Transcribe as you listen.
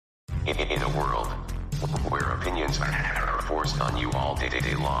In a world where opinions are forced on you all day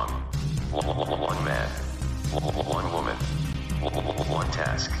long, one man, one woman, one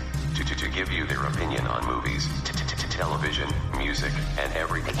task to give you their opinion on movies, television, music, and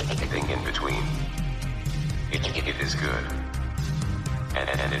everything in between. It is good,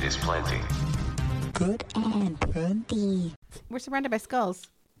 and it is plenty. Good and plenty. We're surrounded by skulls.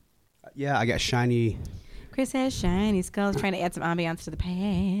 Yeah, I got shiny. Chris has shiny skulls, trying to add some ambiance to the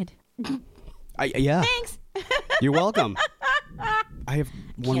pad. Yeah. Thanks. You're welcome. I have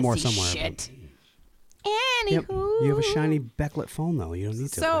one Can't more see somewhere. Shit. Yep. Anywho. You have a shiny backlit phone, though. You don't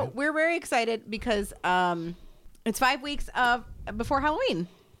need to. So right? we're very excited because it's 5 weeks before Halloween,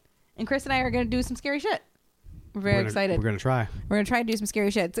 and Chris and I are going to do some scary shit. We're very excited. We're going to try. We're going to try and do some scary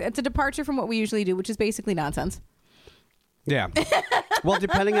shit. It's a departure from what we usually do, which is basically nonsense. Yeah. Well,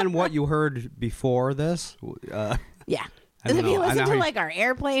 depending on what you heard before this. Yeah. I don't If you know. I listen know to how you- like our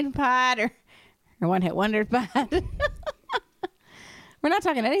airplane pod or one hit wonder pod, we're not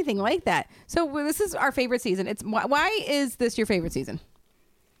talking anything like that. So this is our favorite season. It's why is this your favorite season?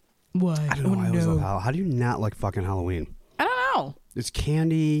 Why? I don't know. I always love how do you not like fucking Halloween? I don't know. It's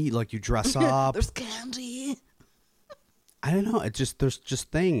candy, like you dress up. There's candy. I don't know. There's just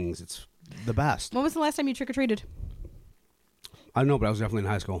things. It's the best. When was the last time you trick or treated? I don't know, but I was definitely in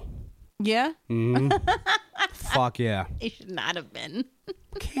high school. Yeah. Fuck yeah. It should not have been.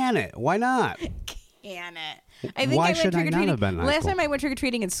 Can it? Why not? Can it? I think Why I went should I trick or not treating. have been in high Last school? time I went trick or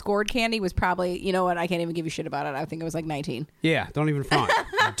treating and scored candy was probably, you know what? I can't even give you shit about it. I think it was like 19. Yeah, don't even front.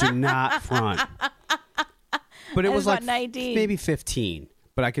 Do not front. But it I was was like about 19. maybe 15,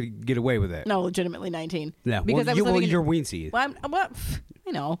 but I could get away with it. No, legitimately 19. Yeah, because I was living in. you're weensy. Well,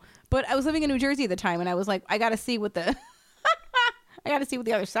 I know, but I was living in New Jersey at the time, and I was like, I got to see what the, I got to see what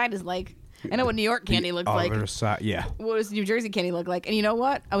the other side is like. I know what New York candy looks like. Other side, yeah. What does New Jersey candy look like? And you know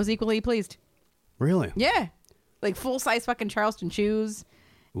what? I was equally pleased. Really? Yeah, like full size fucking Charleston chews.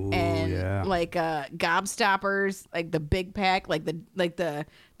 Ooh, And yeah. like gobstoppers, like the big pack, like the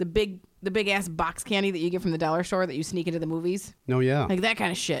big ass box candy that you get from the dollar store that you sneak into the movies, No, yeah. like that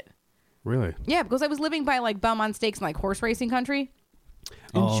kind of shit. Really? Yeah, because I was living by like Belmont Stakes and like horse racing country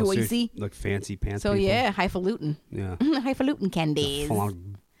in Oh, so you're Joycey. like fancy pants. So people? yeah, highfalutin, Yeah. highfalutin candies,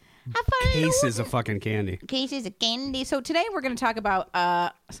 Full-on Highfalutin cases of fucking candy. cases of candy. So today we're going to talk about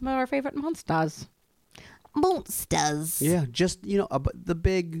some of our favorite monsters. Monsters. Yeah, just, the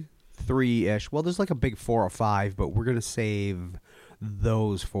big 3-ish. Well, there's like a big 4 or 5, but we're going to save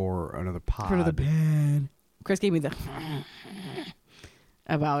those for another pod. For the band. Chris gave me the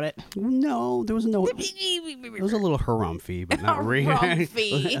about it. No, there was no. It was a little harumphy, but not really.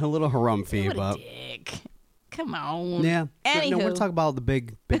 Harumphy. A little harumphy, What a but dick. Come on. yeah. Anywho. No, we're talking about the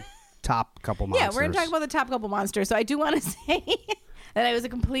big top couple monsters. Yeah, we're going to talk about the top couple monsters. So I do want to say that I was a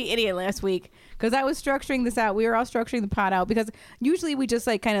complete idiot last week because I was structuring this out. We were all structuring the pod out because usually we just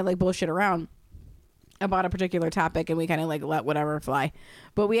like kind of like bullshit around about a particular topic and we kind of like let whatever fly.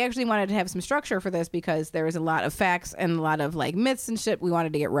 But we actually wanted to have some structure for this because there was a lot of facts and a lot of like myths and shit we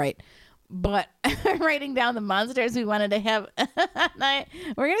wanted to get right. But writing down the monsters we wanted to have,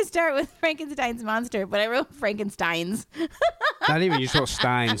 we're going to start with Frankenstein's monster, but I wrote Frankenstein's. Not even, you just wrote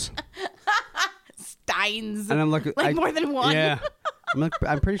Steins. Steins. And I'm looking. Like more than one. Yeah.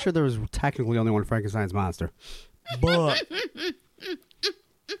 I'm pretty sure there was technically only one Frankenstein's monster.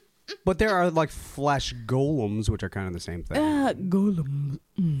 But there are like flesh golems, which are kind of the same thing. Golem.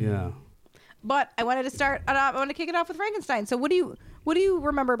 Yeah. But I wanted to start. I want to kick it off with Frankenstein. So what do you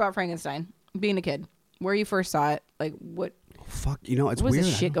remember about Frankenstein? Being a kid, where you first saw it, like what? Fuck, it's What was weird.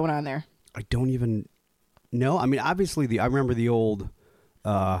 the shit going on there? I don't even know. I mean, obviously, I remember the old,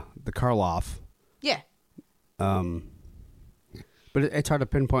 the Karloff. Yeah. But it's hard to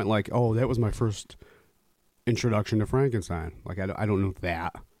pinpoint. Like, oh, that was my first introduction to Frankenstein. Like, I don't know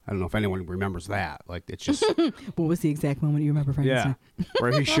that. I don't know if anyone remembers that. Like, it's just What was the exact moment you remember yeah,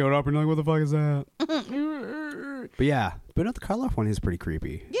 where he showed up and you're like, what the fuck is that? But yeah, but no, the Karloff one is pretty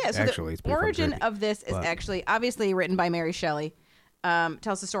creepy. Yeah. So actually, it's the pretty fucking origin creepy. of this is But- actually obviously written by Mary Shelley.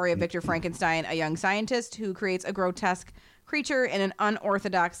 Tells the story of Victor Frankenstein, a young scientist who creates a grotesque creature in an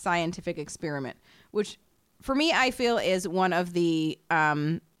unorthodox scientific experiment, which for me, I feel is one of the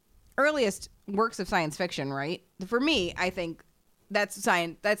earliest works of science fiction, right? For me, I think that's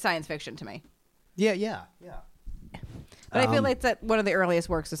science fiction to me. Yeah. But I feel like that's one of the earliest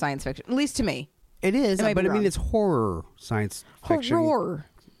works of science fiction, at least to me. It is, I might but be I mean, wrong. it's horror science fiction. Horror.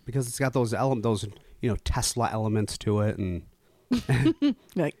 Because it's got those Tesla elements to it, and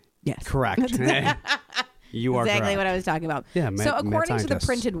Like, yes. correct. You are Exactly correct. what I was talking about. Yeah, so mad according to the scientists.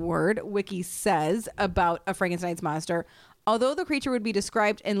 printed word, Wiki says about a Frankenstein's monster, Although the creature would be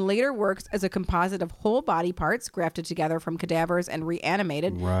described in later works as a composite of whole body parts grafted together from cadavers and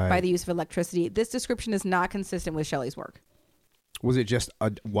reanimated by the use of electricity, this description is not consistent with Shelley's work. Was it just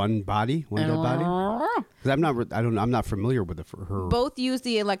one body, one dead body? 'Cause I'm not familiar with her. Both used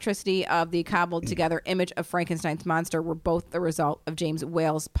the electricity of the cobbled together image of Frankenstein's monster were both the result of James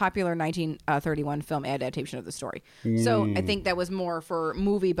Whale's popular 1931 film adaptation of the story. So I think that was more for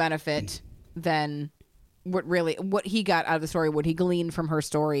movie benefit than what he got out of the story. What he gleaned from her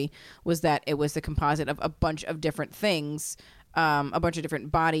story was that it was the composite of a bunch of different things, a bunch of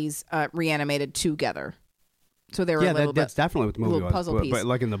different bodies reanimated together. So they were that's definitely what the movie was. Puzzle piece but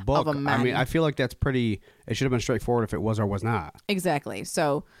like in the book, of a man. I mean, I feel like that's pretty. It should have been straightforward if it was or was not. Exactly.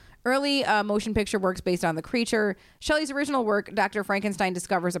 So early motion picture works based on the creature. Shelley's original work, Dr. Frankenstein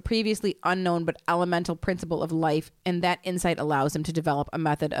discovers a previously unknown but elemental principle of life, and that insight allows him to develop a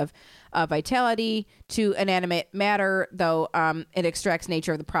method of vitality to inanimate matter, though it extracts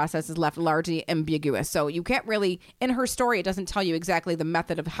nature of the process is left largely ambiguous. So you can't really, in her story, it doesn't tell you exactly the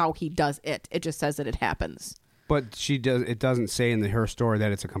method of how he does it. It just says that it happens. But it doesn't say in her story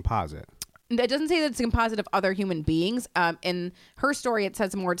that it's a composite. It doesn't say that it's a composite of other human beings. In her story, it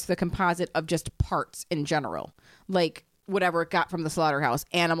says more it's the composite of just parts in general. Like whatever it got from the slaughterhouse,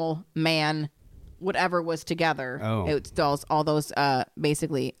 animal, man, whatever was together. Oh. It's all those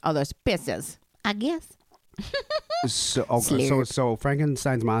basically all those pieces, I guess. So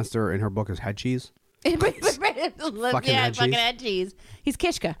Frankenstein's monster in her book is head cheese? Fucking head cheese. He's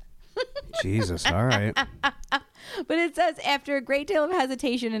Kishka. Jesus, all right. But it says, after a great deal of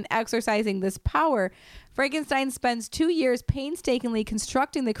hesitation in exercising this power, Frankenstein spends 2 years painstakingly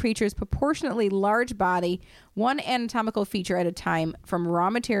constructing the creature's proportionately large body, one anatomical feature at a time, from raw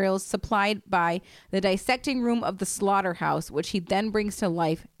materials supplied by the dissecting room of the slaughterhouse, which he then brings to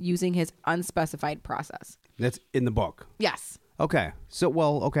life using his unspecified process. That's in the book. Yes. Okay. So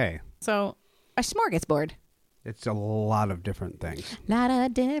A smorgasbord. it's a lot of different things. A lot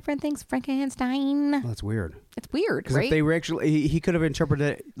of different things, Frankenstein. Well, that's weird. It's weird, Because right? if they were actually, he could have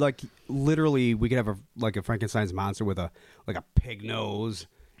interpreted it like literally. We could have a Frankenstein's monster with a pig nose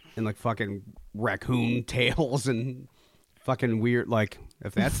and like fucking raccoon tails and fucking weird. Like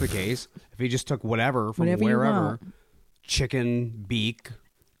if that's the case, if he just took whatever from Whatever you wherever, want. chicken beak,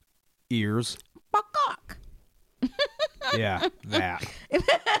 ears, Fuck. yeah, that.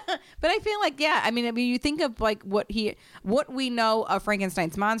 But I feel like, I mean, you think of like what we know of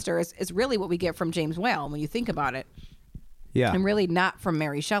Frankenstein's monster is really what we get from James Whale when you think about it. Yeah. And really not from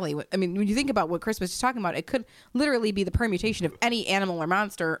Mary Shelley. I mean, when you think about what Chris was just talking about, it could literally be the permutation of any animal or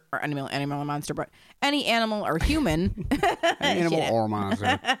monster, or animal or monster, but any animal or human. Animal or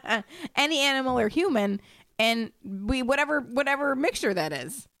monster. Any animal or human, and whatever mixture that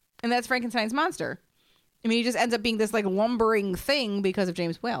is. And that's Frankenstein's monster. I mean, he just ends up being this like lumbering thing because of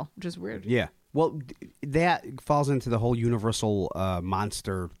James Whale, which is weird. Yeah. Well, that falls into the whole universal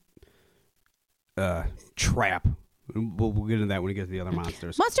monster trap. We'll get into that when we get to the other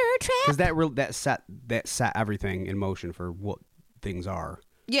monsters. Monster trap. Because that set everything in motion for what things are.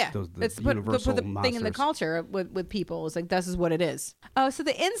 Yeah, the it's put the thing in the monsters. culture with people. It's like this is what it is. Oh, so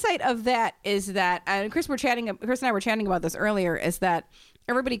the insight of that is that, and Chris and I were chatting about this earlier, is that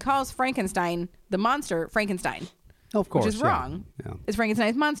everybody calls Frankenstein the monster Frankenstein, Of course, which is wrong. Yeah. It's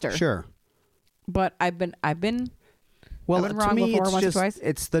Frankenstein's monster. Sure. But I've been Well, I've been to wrong me, before, it's once or just twice.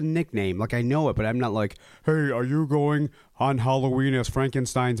 it's the nickname. Like I know it, but I'm not like, hey, are you going on Halloween as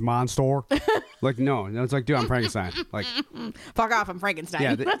Frankenstein's monster? Like no, it's like, dude, I'm Frankenstein. Like, fuck off, I'm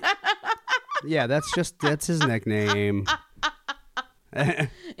Frankenstein. Yeah, that's his nickname.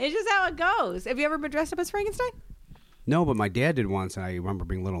 It's just how it goes. Have you ever been dressed up as Frankenstein? No, but my dad did once, and I remember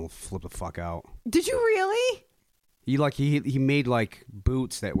being little and flip the fuck out. Did you really? He made like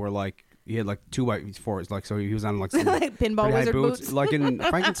boots that were like he had like 2x4s, like so he was on like some Like pinball pretty high wizard boots? Like in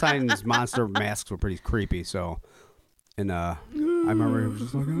Frankenstein's monster masks were pretty creepy. So, and I remember he was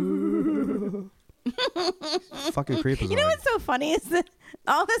just like. Fucking creepy. You know what's so funny is that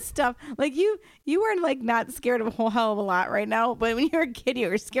all this stuff, like you were like not scared of a whole hell of a lot right now, but when you were a kid, you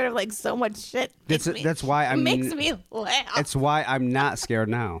were scared of like so much shit. That's why it makes me laugh. It's why I'm not scared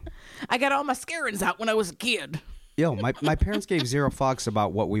now. I got all my scarings out when I was a kid. Yo, my parents gave zero fucks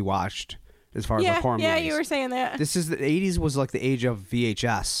about what we watched as far as the horror movies. Yeah, you were saying that. This is the 80s was like the age of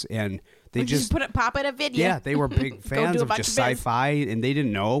VHS, and they just pop in a video. Yeah, they were big fans of just sci-fi, and they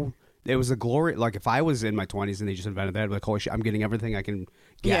didn't know. It was a glory. Like if I was in my 20s and they just invented that, I'd be like, holy shit, I'm getting everything I can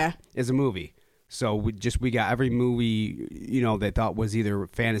get as a movie. So we got every movie, they thought was either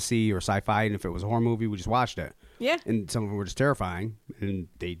fantasy or sci-fi, and if it was a horror movie, we just watched it. Yeah. And some of them were just terrifying, and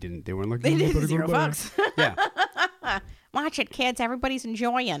they weren't like, They did zero fucks. Yeah. Watch it, kids. Everybody's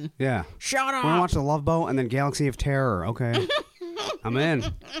enjoying. Yeah. Shut up. We're gonna watch The Love Boat and then Galaxy of Terror. Okay. I'm in.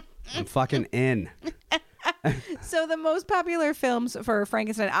 I'm fucking in. So the most popular films for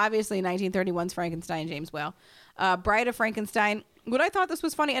Frankenstein, obviously 1931's Frankenstein, James Whale. Bride of Frankenstein. What I thought this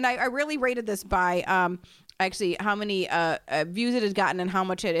was funny, and I really rated this by actually how many views it had gotten and how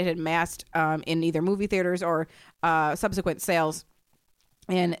much it had amassed in either movie theaters or subsequent sales.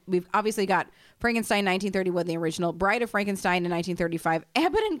 And we've obviously got Frankenstein 1931, the original, Bride of Frankenstein in 1935,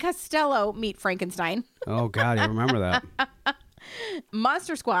 Abbott and Costello meet Frankenstein. Oh, God, I remember that.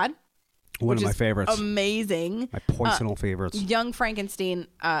 Monster Squad. One of my favorites. Amazing. My personal favorites. Young Frankenstein.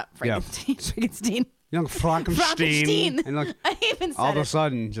 Frankenstein. Young Frankenstein. And look, I even said all of it. a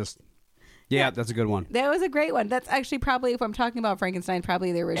sudden, just... Yeah, that's a good one. That was a great one. That's actually probably, if I'm talking about Frankenstein,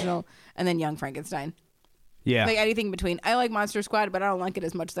 probably the original and then Young Frankenstein. Yeah. Like anything in between. I like Monster Squad, but I don't like it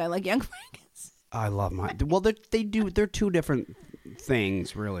as much as I like Young Frankenstein. I love mine. Well, they're two different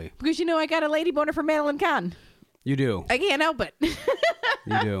things, really. Because, I got a lady boner for Madeline Kahn. You do. I can't help it.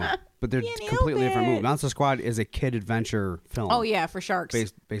 You do. But they're Can't completely help different it. movies. Monster Squad is a kid adventure film. Oh, yeah, for sharks.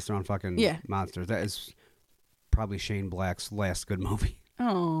 Based on fucking monsters. That is probably Shane Black's last good movie.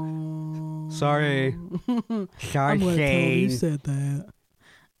 Oh. Sorry. Sorry, Shane. said that.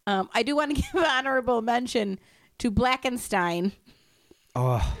 I do want to give honorable mention to Blackenstein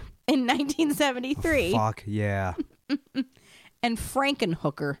Oh, in 1973 fuck, yeah. and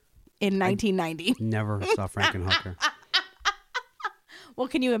Frankenhooker in 1990. Never saw Frankenhooker. Well,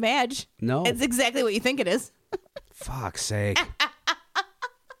 can you imagine? No. It's exactly what you think it is. Fuck's sake.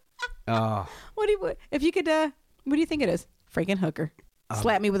 Oh. What do you think it is? Frankenhooker.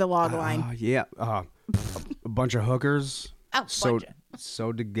 Slap me with a log line. Yeah. A bunch of hookers. Oh,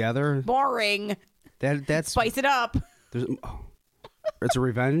 So together. boring. That's Spice it up. it's a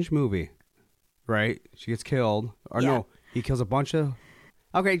revenge movie, right? She gets killed, or Yeah. no, he kills a bunch of.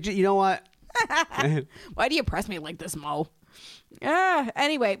 Okay, you know what? Why do you press me like this, Mo?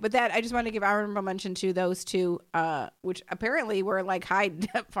 Anyway, but that I just want to give honorable mention to those two, which apparently were like high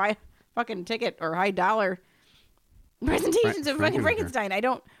fucking ticket or high dollar presentations of fucking Frankenstein. I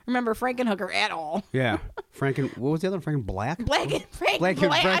don't remember Frankenhooker at all. Yeah, what was the other one? Franken Black? Black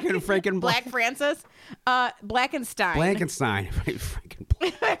Francis, Blackenstein. Blankenstein. Franken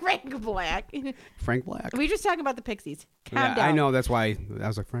Black. Frank Black. Frank Black. We were just talking about the Pixies. Calm Yeah, down. I know. That's why I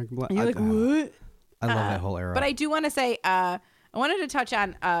was like Franken Black. You're like, what? I love that whole era. But I do want to say, I wanted to touch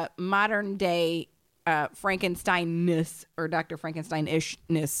on modern day Frankenstein-ness or Dr.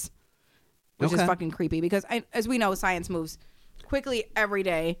 Frankenstein-ishness, which is fucking creepy because, as we know, science moves quickly every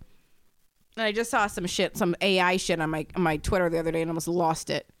day. And I just saw some AI shit on my Twitter the other day and almost lost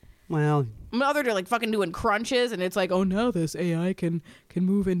it. Well, They're like fucking doing crunches and it's like, oh, now this AI can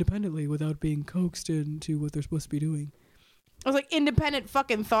move independently without being coaxed into what they're supposed to be doing. I was like, independent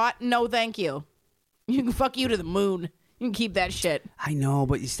fucking thought? No, thank you. You can fuck you to the moon. You can keep that shit. I know,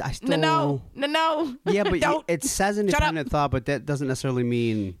 but I still... No. Yeah, but Don't. it says independent thought, but that doesn't necessarily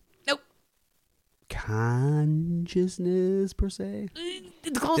mean... Nope. Consciousness, per se.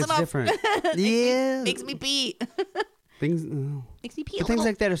 It's close It's enough. different. Yeah. Makes me pee. Things... Makes me pee But a things little.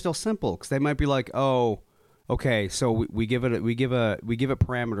 like that are still simple, because they might be like, oh, okay, so we give it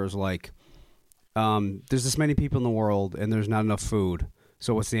parameters like, there's this many people in the world, and there's not enough food.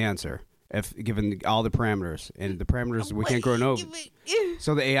 So what's the answer? If given all the parameters, and the parameters we can't grow no,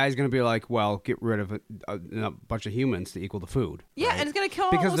 so the AI is going to be like, well, get rid of a bunch of humans to equal the food. Yeah, right? and it's gonna kill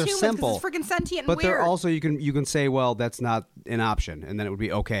all because those they're humans simple, because it's freaking sentient and but weird. they're also you can say, well, that's not an option, and then it would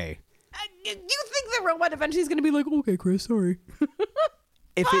be okay. You think the robot eventually is gonna be like, okay, Chris, sorry.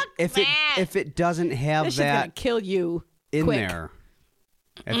 If it doesn't have This shit's gonna that kill you in quick. there,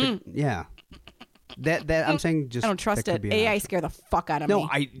 yeah. That I'm saying just I don't trust that it. could be an AI option. scare the fuck out of No,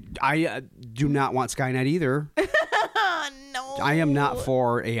 me. I do not want Skynet either. No. I am not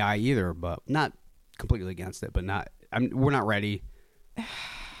for AI either, but not completely against it. But we're not ready.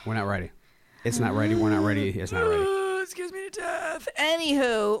 We're not ready. It's not ready. We're not ready. It's not ready. Excuse me to death.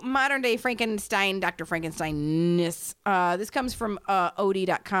 Anywho, modern day Frankenstein, Dr. Frankenstein-ness. This comes from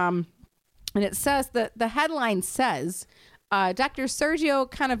OD.com. And it says that the headline says, Dr. Sergio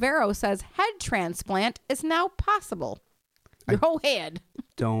Canavero says head transplant is now possible. Your whole head.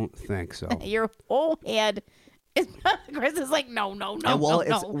 Don't think so. Your whole head is. Chris is like, no.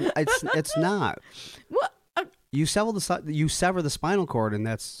 It's not. What? You sever the spinal cord, and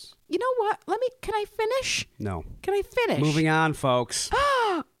that's You know what? Can I finish? no. Can I finish? Moving on, folks.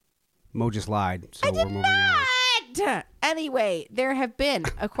 Mo just lied, so we're moving on. Anyway, there have been,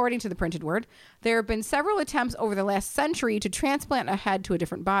 according to the printed word, there have been several attempts over the last century to transplant a head to a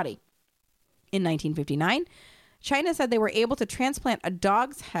different body. In 1959, China said they were able to transplant a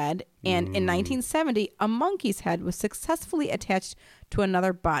dog's head, and in 1970, a monkey's head was successfully attached to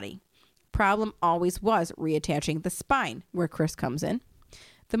another body. Problem always was reattaching the spine, where Chris comes in.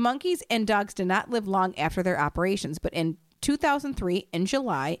 The monkeys and dogs did not live long after their operations, but in 2003, in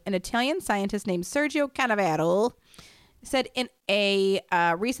July, an Italian scientist named Sergio Canavero said in a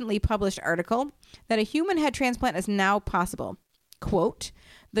recently published article that a human head transplant is now possible. Quote,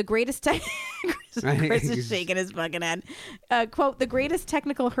 the greatest... Chris is shaking his fucking head. Quote, the greatest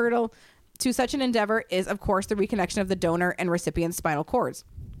technical hurdle to such an endeavor is, of course, the reconnection of the donor and recipient's spinal cords.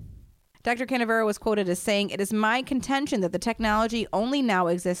 Dr. Canavero was quoted as saying, it is my contention that the technology only now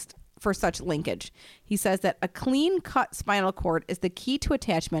exists for such linkage. He says that a clean-cut spinal cord is the key to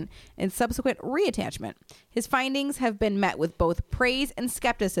attachment and subsequent reattachment. His findings have been met with both praise and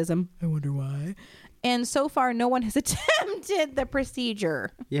skepticism. I wonder why. And so far, no one has attempted the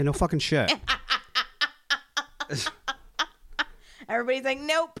procedure. Yeah, no fucking shit. Everybody's like,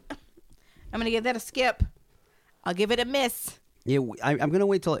 nope. I'm going to give that a skip. I'll give it a miss. Yeah, I'm going to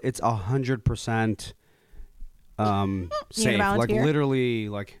wait till it's 100% safe. Like, literally,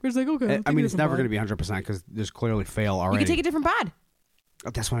 like... It's like, okay, I mean, it's never going to be 100% because there's clearly fail already. You can take a different bod. Oh,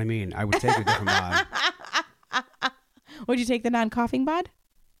 that's what I mean. I would take a different bod. Would you take the non-coughing bod?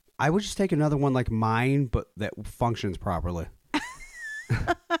 I would just take another one like mine, but that functions properly.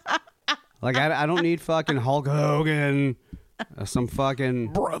 Like, I don't need fucking Hulk Hogan, some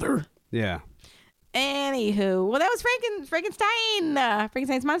fucking... Brother. Yeah. Anywho, well, that was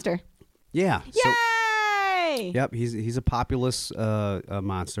Frankenstein's monster. Yeah. Yay! Yep, he's a populous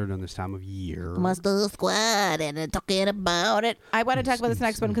monster during this time of year. Monster Squad and talking about it. I want to talk about this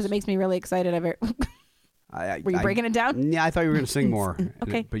next one because it makes me really excited. Were you breaking it down? Yeah, I thought you were going to sing more.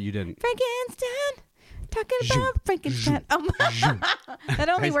 Okay. But you didn't. Frankenstein. Talking about Frankenstein. That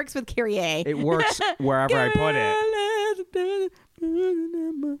only works with Kyrie. It works wherever I put it.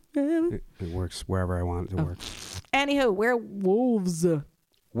 It works wherever I want it to work. Anywho, werewolves.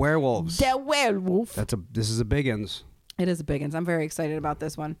 Werewolves. The werewolf. This is a biggins. It is a biggins. I'm very excited about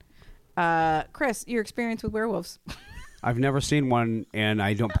this one. Chris, your experience with werewolves. I've never seen one, and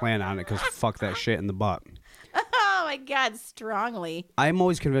I don't plan on it because fuck that shit in the butt. Oh my God, strongly. I'm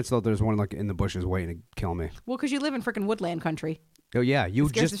always convinced though there's one like in the bushes waiting to kill me. Well, because you live in freaking woodland country. Oh yeah, you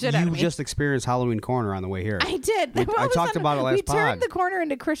just experienced Halloween Corner on the way here. I did. I talked about it last pod. We turned the corner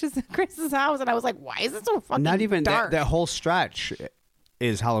into Chris's house, and I was like, "Why is it so fucking Not even dark?" That whole stretch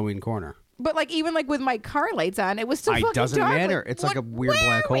is Halloween Corner. But like even like with my car lights on, it was still fucking dark. It doesn't matter. Like, it's like a weird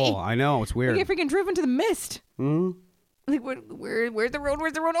black hole. I know it's weird. We get freaking driven to the mist. Hmm. Like where's the road?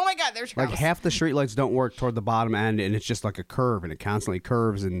 Where's the road? Oh my God, there's your like house. half the streetlights don't work toward the bottom end, and it's just like a curve, and it constantly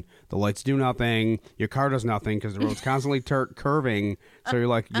curves, and the lights do nothing. Your car does nothing because the road's constantly curving. So you're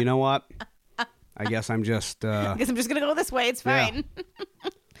like, you know what? I guess I'm just. I guess I'm just gonna go this way. It's fine. Yeah.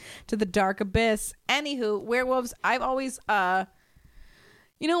 To the dark abyss. Anywho, werewolves. I've always.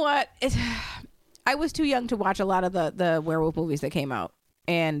 You know what? I was too young to watch a lot of the werewolf movies that came out,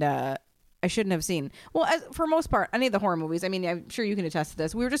 and I shouldn't have seen. Well, for most part, any of the horror movies. I mean, I'm sure you can attest to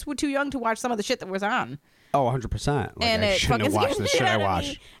this. We were just too young to watch some of the shit that was on. Oh, 100%. And I shouldn't have watched the shit I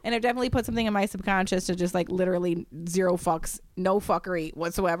watched. And it definitely put something in my subconscious to just like literally zero fucks, no fuckery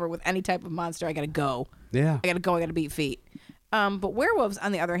whatsoever with any type of monster. I gotta go. Yeah. I gotta go. I gotta beat feet. But werewolves,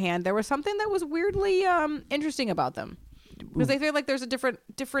 on the other hand, there was something that was weirdly interesting about them. Because I feel like there's a different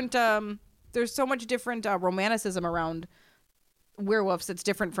there's so much different romanticism around werewolves that's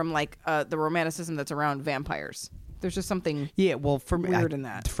different from like the romanticism that's around vampires. There's just something weird in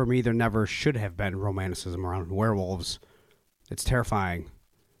that. For me, there never should have been romanticism around werewolves. It's terrifying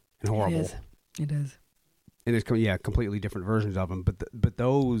and horrible. It is. And it's completely different versions of them. But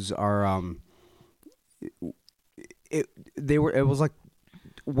those are it was like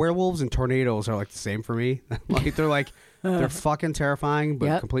werewolves and tornadoes are like the same for me. Like they're fucking terrifying,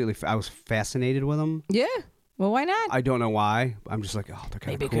 but completely. I was fascinated with them. Yeah. Well, why not? I don't know why. I'm just like, oh, they're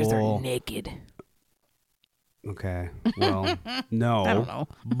kind of cool. Maybe because they're naked. Okay. Well, no. I don't know.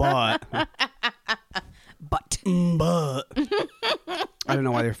 But. I don't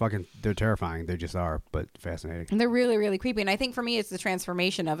know why they're terrifying. They just are, but fascinating. And they're really, really creepy. And I think for me, it's the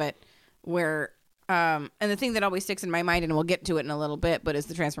transformation of it where, and the thing that always sticks in my mind, and we'll get to it in a little bit, but is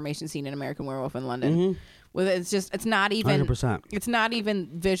the transformation scene in American Werewolf in London. Mm-hmm. With it's not even 100%. It's not even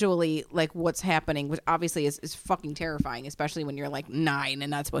visually like what's happening, which obviously is fucking terrifying, especially when you're like 9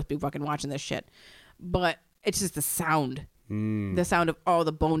 and not supposed to be fucking watching this shit. But it's just the sound The sound of all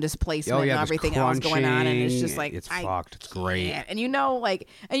the bone displacement and everything else going on, and it's just like it's fucked. It's great. Yeah. And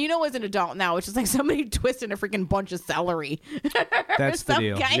as an adult now, it's just like somebody twisting a freaking bunch of celery. That's the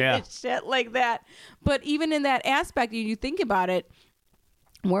deal. Some kind of shit like that. But even in that aspect, you think about it,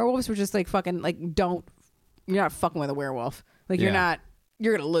 werewolves were just like fucking like you're not fucking with a werewolf. Like you're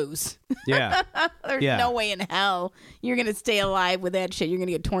gonna lose. Yeah. There's no way in hell you're gonna stay alive with that shit. You're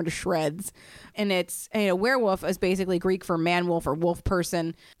gonna get torn to shreds. And it's werewolf is basically Greek for man wolf or wolf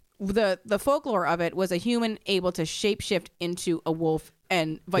person. The folklore of it was a human able to shapeshift into a wolf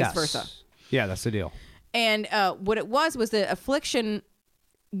and vice versa. Yeah, that's the deal. And what it was the affliction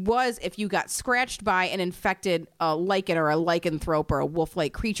was if you got scratched by an infected lichen or a lycanthrope or a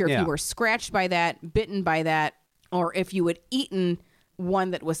wolf-like creature. If you were scratched by that, bitten by that, or if you had eaten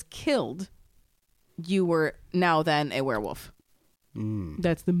one that was killed, you were now then a werewolf.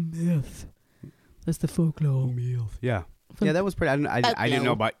 That's the myth. That's the folklore. Myth. Yeah. Yeah, that was pretty. I didn't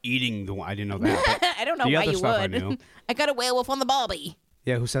know about eating the one. I didn't know that. I don't know why you would. I got a werewolf on the barbie.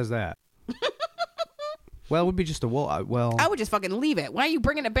 Yeah, who says that? Well, it would be just a wolf. I would just fucking leave it. Why are you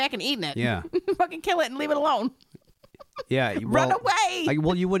bringing it back and eating it? Yeah. Fucking kill it and leave it alone. Yeah. Run away.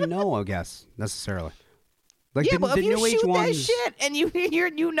 You wouldn't know, I guess, necessarily. Like but if you New Age shoot ones, that shit and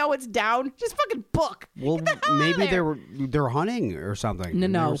you know it's down, just fucking book. Well, Get the hell maybe out of there. they were hunting or something.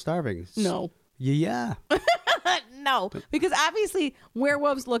 No. They were starving. No. Yeah. No, because obviously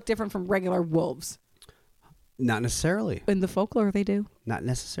werewolves look different from regular wolves. Not necessarily. In the folklore, they do. Not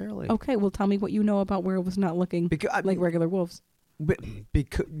necessarily. Okay, well, tell me what you know about werewolves not looking like regular wolves.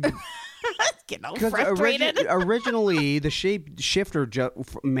 Because Getting all frustrated. Originally, the shape shifter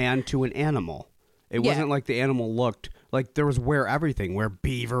man to an animal. It wasn't like the animal looked like there was everything,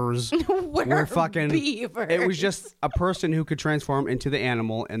 beavers, fucking beavers. It was just a person who could transform into the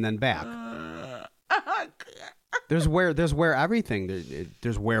animal and then back. There's everything.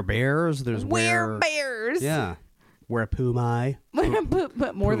 There's bears. There's bears. Yeah. Puma.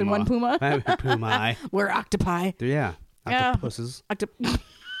 But more than one puma. Puma. Octopi. Yeah. Octopuses.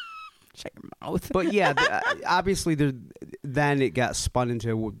 Shut your mouth. But yeah, obviously then it got spun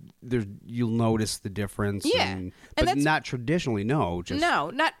into you'll notice the difference. Yeah. But not traditionally, no.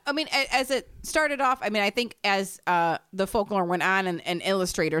 I mean, as it started off, I mean, I think as the folklore went on and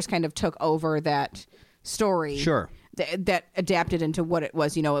illustrators kind of took over that story. Sure. That adapted into what it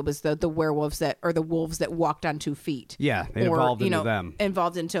was. It was the werewolves the wolves that walked on 2 feet. Yeah, they evolved into them.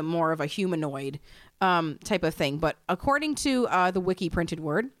 Evolved into more of a humanoid type of thing. But according to the Wiki printed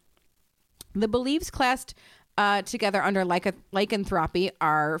word, the beliefs classed together under lycanthropy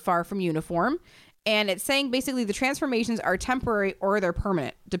are far from uniform. And it's saying basically the transformations are temporary or they're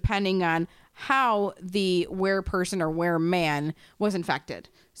permanent, depending on how the were-person or were-man was infected.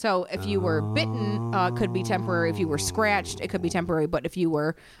 So if you were bitten, it could be temporary. If you were scratched, it could be temporary. But if you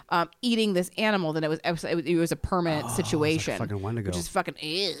were eating this animal, then it was a permanent situation. Like fucking Wendigo. Which is fucking...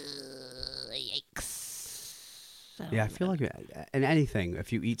 Ew, yikes. Yeah, I feel like in anything,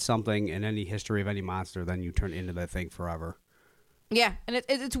 if you eat something in any history of any monster, then you turn into that thing forever. Yeah, and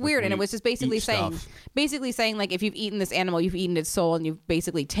it's weird, and it was just basically saying like if you've eaten this animal, you've eaten its soul, and you've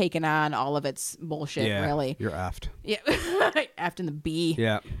basically taken on all of its bullshit. Yeah, really, you're effed. Yeah, effed in the B.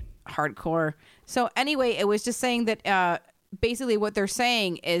 Yeah, hardcore. So anyway, it was just saying that basically what they're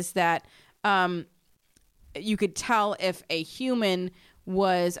saying is that you could tell if a human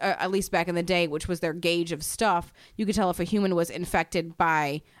was, at least back in the day, which was their gauge of stuff, you could tell if a human was infected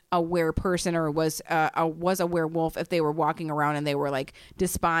by a were-person or was a werewolf if they were walking around and they were like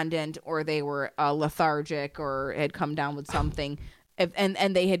despondent or they were lethargic or had come down with something.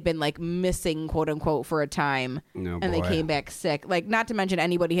 And they had been like missing, quote unquote, for a time, and they came back sick. Like, not to mention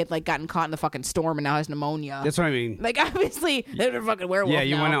anybody had like gotten caught in the fucking storm and now has pneumonia. That's what I mean. Like, obviously they're a fucking werewolf. Yeah,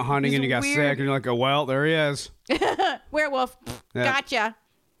 you went out hunting and you got sick, and you're like, oh well, there he is. Werewolf, gotcha.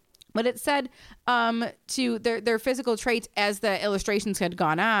 But it said to their physical traits as the illustrations had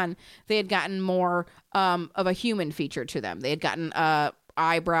gone on, they had gotten more of a human feature to them. They had gotten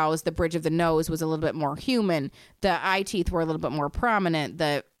eyebrows, the bridge of the nose was a little bit more human, the eye teeth were a little bit more prominent,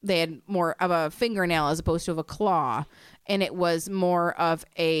 they had more of a fingernail as opposed to of a claw, and it was more of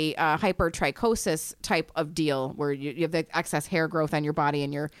a hypertrichosis type of deal where you have the excess hair growth on your body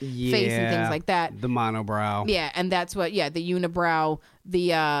and your face and things like that. The monobrow. Yeah, and that's what the unibrow,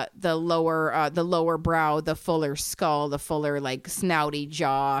 the lower brow, the fuller skull, the fuller like snouty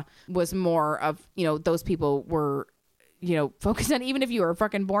jaw was more of, those people were focus on, even if you were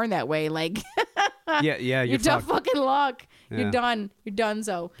fucking born that way, like, you're tough fucking luck. Yeah. You're done.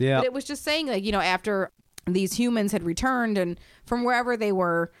 So, yeah. But it was just saying, like, after these humans had returned and from wherever they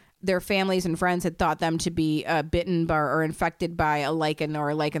were, their families and friends had thought them to be bitten by or infected by a lichen or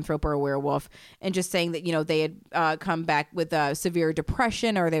a lycanthrope or a werewolf, and just saying that, you know, they had come back with severe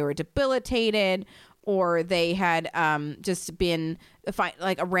depression, or they were debilitated, or they had just been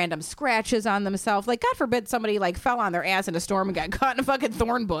like a random scratches on themselves. Like, God forbid somebody like fell on their ass in a storm and got caught in a fucking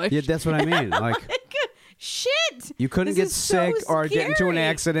thorn bush. Yeah, that's what I mean. Like, shit. You couldn't get sick or get into an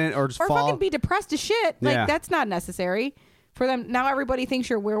accident or just or fall. fucking be depressed as shit. Like, Yeah. that's not necessary for them. Now everybody thinks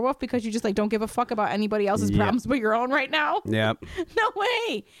you're a werewolf because you just like don't give a fuck about anybody else's problems but your own right now. Yep. No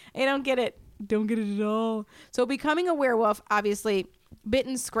way. I don't get it. Don't get it at all. So becoming a werewolf, obviously,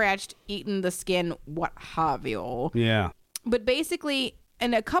 bitten, scratched, eaten the skin, what have you. Yeah. But basically,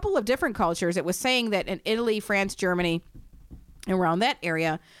 in a couple of different cultures, it was saying that in Italy, France, Germany, around that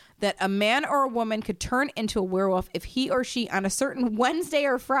area, that a man or a woman could turn into a werewolf if he or she on a certain Wednesday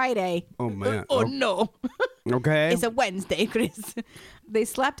or Friday. Oh, man. No. Okay. It's a Wednesday, Chris. They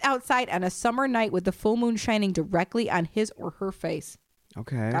slept outside on a summer night with the full moon shining directly on his or her face.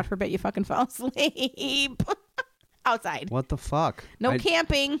 Okay. God forbid you fucking fall asleep. Outside. What the fuck? No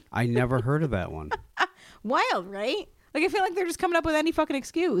camping. I never heard of that one. Wild, right? Like, I feel like they're just coming up with any fucking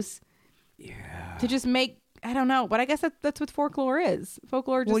excuse. Yeah. To just make, I don't know, but I guess that's what folklore is.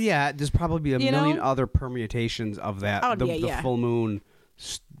 Folklore just... Well, yeah, there's probably a million know? other permutations of that. Oh, the yeah. full moon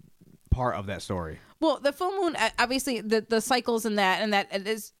part of that story. Well, the full moon, obviously, the cycles and that it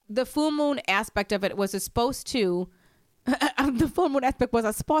is the full moon aspect of it was supposed to. The full moon aspect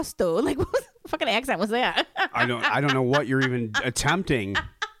was supposed to. Like, what fucking accent was that? I don't know what you're even attempting.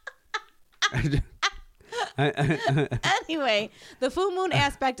 Anyway, the full moon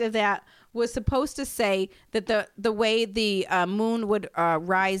aspect of that was supposed to say that the way the moon would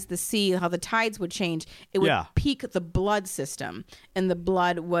rise the sea, how the tides would change, it would peak the blood system, and the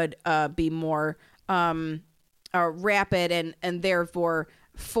blood would be more rapid and therefore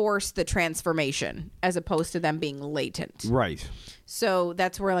force the transformation as opposed to them being latent. Right. So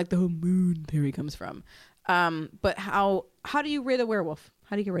that's where like the whole moon theory comes from. But how do you rid a werewolf?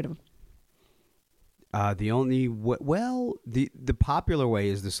 How do you get rid of him? The only the popular way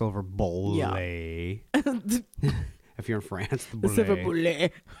is the silver bullet. Yeah. If you're in France, The silver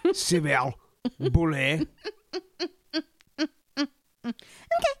bullet. Silver bullet.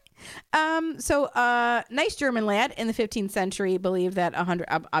 So nice German lad in the 15th century believed that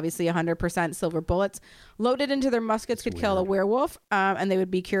 100% silver bullets loaded into their muskets could kill a werewolf, and they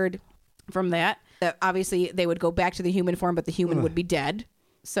would be cured from that. Obviously, they would go back to the human form, but the human would be dead.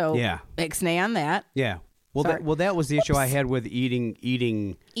 So ixnay on that. Yeah. Well, that was the issue I had with eating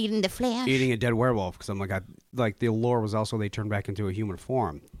Eating the flesh. a dead werewolf, because I'm like the lore was also they turned back into a human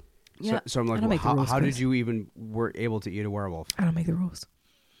form. Yeah. So I'm like, well, how did you even were able to eat a werewolf? I don't make the rules.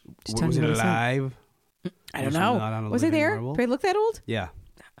 Was it alive? I don't know. Was it there? Werewolf? Did I look that old? Yeah.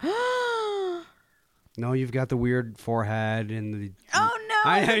 No, you've got the weird forehead and the. Oh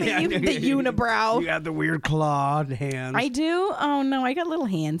no! The unibrow. You got the weird clawed hands. I do. Oh no! I got little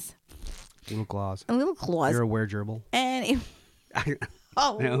hands. Little claws. And little claws. You're a weregerbil. And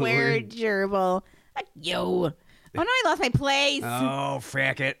weird gerbil. Yo. Oh no! I lost my place. Oh,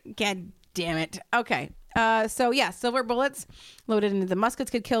 frack it. God damn it. Okay. So yeah, silver bullets loaded into the muskets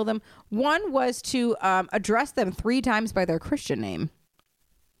could kill them. One was to address them 3 times by their Christian name.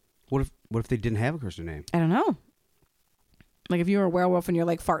 What if they didn't have a Christian name? I don't know. Like if you were a werewolf and you're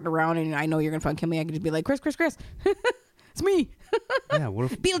like farting around and I know you're gonna fucking kill me, I could just be like, Chris. It's me. Yeah. What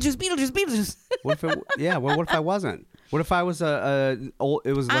if Beetlejuice. What if I wasn't? What if I was it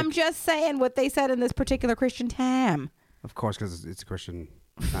was? Like, I'm just saying what they said in this particular Christian time. Of course, because it's a Christian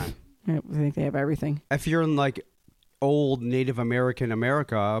time. I think they have everything. If you're in like old Native American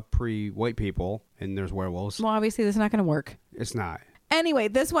America, pre-white people, and there's werewolves, Well, obviously this is not going to work. it's not. Anyway,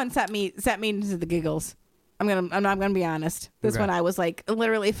 this one set me into the giggles. I'm not gonna be honest. This Okay. one I was like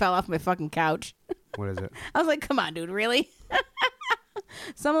literally fell off my fucking couch. What is it? I was like, come on, dude, really?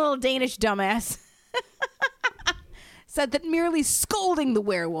 Some little Danish dumbass said that merely scolding the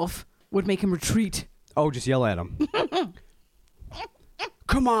werewolf would make him retreat. Oh, just yell at him.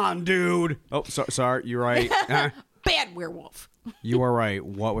 Come on, dude. Oh, sorry. You're right. Bad werewolf. You are right.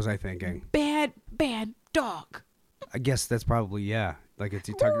 What was I thinking? Bad dog. I guess that's probably, yeah. Like it's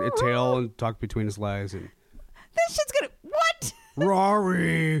he tucked its tail and tucked between his legs and. This shit's gonna what?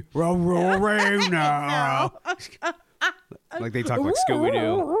 Rory, Rory, no. Like they talk like Scooby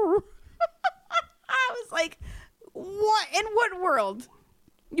Doo. I was like, what? In what world?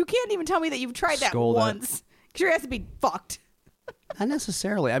 You can't even tell me that you've tried that Scold it. once. Because your ass would be fucked. Not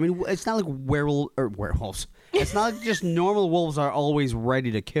necessarily. I mean, it's not like werewolves. It's not like just normal wolves are always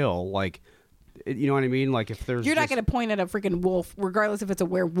ready to kill. Like, You know what I mean? Like if there's You're not going to point at a freaking wolf, regardless if it's a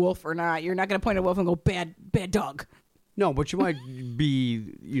werewolf or not. You're not going to point at a wolf and go, bad dog. No, but you might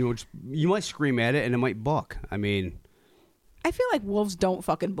be, you might scream at it and it might buck. I mean, I feel like wolves don't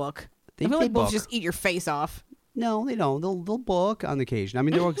fucking buck. I feel like wolves just eat your face off. No, they don't. They'll buck on occasion. I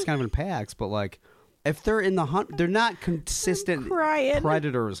mean, they're always kind of in packs, but like if they're in the hunt, they're not consistent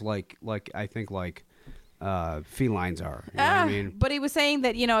predators like I think like felines are. You know what I mean? But he was saying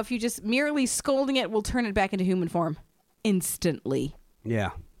that, if you just merely scolding it will turn it back into human form instantly.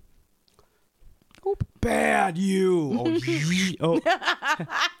 Yeah. Oop. Bad you. Oh.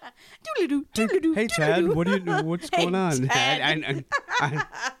 Hey Ted, what's going on?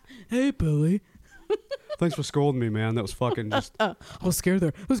 Hey Billy. Thanks for scolding me, man. That was fucking just. I was scared there.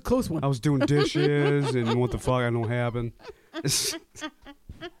 It was a close one. I was doing dishes and what the fuck? I don't know what happened.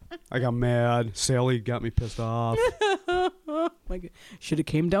 I got mad. Sally got me pissed off. Should have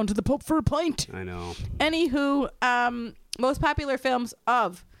came down to the Pope for a pint. I know. Anywho, most popular films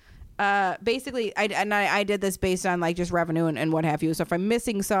of. Basically, I did this based on like just revenue and what have you. So if I'm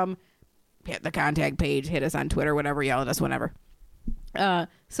missing some, hit the contact page, hit us on Twitter, whatever, yell at us, whenever.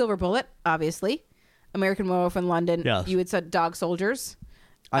 Silver Bullet, obviously. American Werewolf in London. Yes. You had said Dog Soldiers.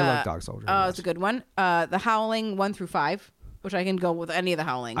 I like Dog Soldiers. Oh, it's a good one. The Howling 1 through 5, which I can go with any of the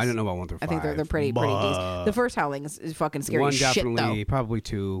Howlings. I don't know about 1 through 5. I think they're pretty decent. The first Howling is fucking scary as shit, though. 1 definitely, probably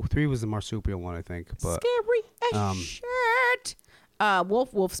 2. 3 was the marsupial one, I think. But, scary as shit.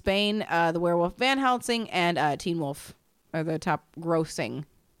 Wolfsbane, The Werewolf Van Helsing, and Teen Wolf are the top grossing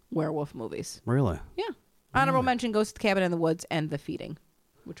werewolf movies. Really? Yeah. Honorable mention goes to Cabin in the Woods and The Feeding,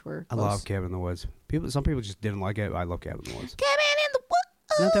 which were I love Cabin in the Woods. Some people just didn't like it. I love Cabin in the Woods. Cabin in the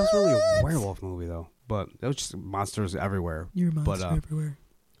Woods. That was really a werewolf movie, though. But that was just monsters everywhere. You're monsters everywhere.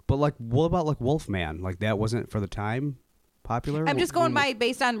 But like, what about like Wolfman? Like that wasn't for the time popular? I'm just going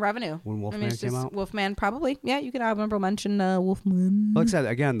based on revenue. When Wolfman came out? Wolfman, probably. Yeah, you can honorable mention Wolfman. Like I said,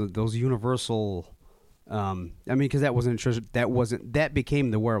 again, those universal. Because that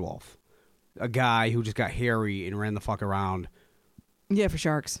became the werewolf. A guy who just got hairy and ran the fuck around. Yeah, for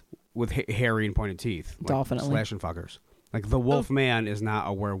sharks. With hairy and pointed teeth. Like Definitely. Slashing fuckers. Like the Wolfman is not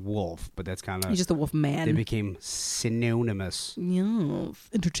a werewolf, but that's kind of. He's just a Wolfman. They became synonymous. Yeah,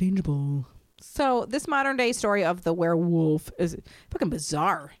 interchangeable. So this modern day story of the werewolf is fucking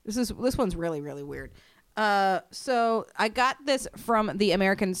bizarre. This one's really, really weird. So I got this from the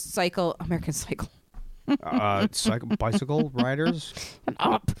American Cycle. Bicycle riders.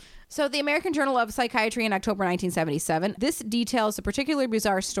 Up. So the American Journal of Psychiatry in October 1977. This details a particularly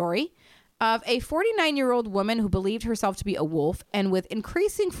bizarre story of a 49-year-old woman who believed herself to be a wolf and with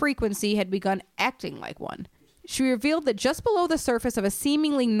increasing frequency had begun acting like one. She revealed that just below the surface of a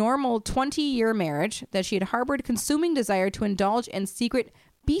seemingly normal 20-year marriage that she had harbored consuming desire to indulge in secret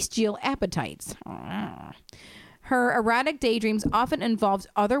bestial appetites. Her erotic daydreams often involved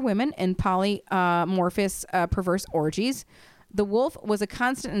other women in polymorphous perverse orgies. The wolf was a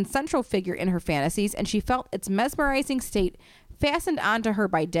constant and central figure in her fantasies, and she felt its mesmerizing state fastened onto her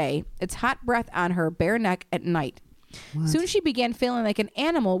by day, its hot breath on her bare neck at night. What? Soon she began feeling like an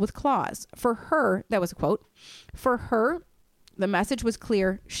animal with claws. For her, that was a quote, for her, the message was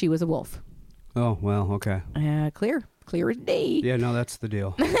clear. She was a wolf. Oh, well, okay. Clear as day. Yeah, no, that's the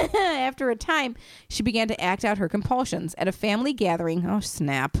deal. After a time, she began to act out her compulsions. At a family gathering, oh,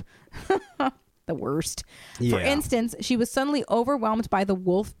 snap. The worst. Yeah. For instance, she was suddenly overwhelmed by the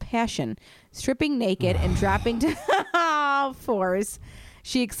wolf passion. Stripping naked and dropping to force,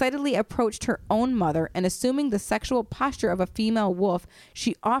 she excitedly approached her own mother and, assuming the sexual posture of a female wolf,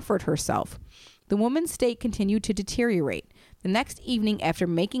 she offered herself. The woman's state continued to deteriorate. The next evening, after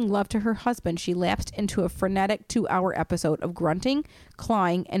making love to her husband, she lapsed into a frenetic 2-hour episode of grunting,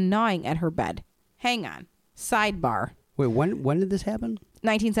 clawing, and gnawing at her bed. Hang on. Sidebar. Wait, when did this happen?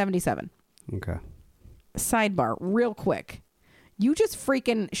 1977. Okay. Sidebar, real quick. You just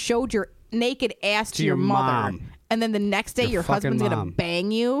freaking showed your naked ass to your mother. Mom. And then the next day, your husband's going to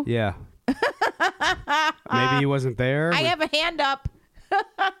bang you? Yeah. Maybe he wasn't there. I have a hand up.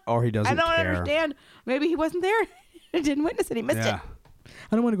 Or he doesn't care. I don't understand. Maybe he wasn't there. He didn't witness it. He missed it.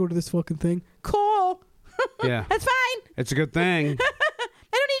 I don't want to go to this fucking thing. Cool. Yeah. That's fine. It's a good thing.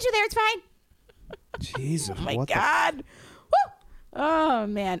 I don't need you there. It's fine. Jesus. Oh, my God. Woo. Oh,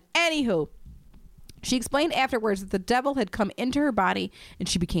 man. Anywho, she explained afterwards that the devil had come into her body and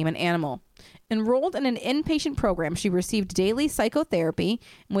she became an animal. Enrolled in an inpatient program, she received daily psychotherapy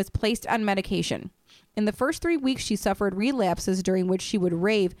and was placed on medication. In the first 3 weeks, she suffered relapses during which she would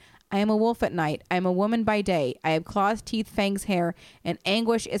rave, I am a wolf at night. I am a woman by day. I have claws, teeth, fangs, hair, and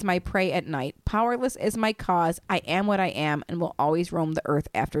anguish is my prey at night. Powerless is my cause. I am what I am and will always roam the earth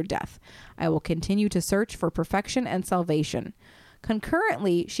after death. I will continue to search for perfection and salvation.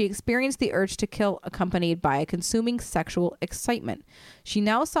 Concurrently, she experienced the urge to kill accompanied by a consuming sexual excitement. She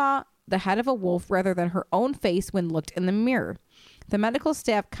now saw the head of a wolf rather than her own face when looked in the mirror. The medical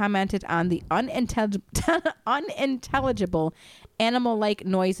staff commented on the unintelligible animal-like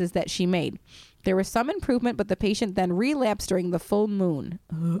noises that she made. There was some improvement, but the patient then relapsed during the full moon.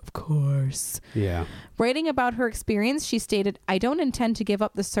 Of course. Yeah. Writing about her experience, she stated, I don't intend to give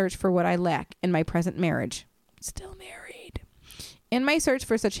up the search for what I lack in my present marriage. Still married. In my search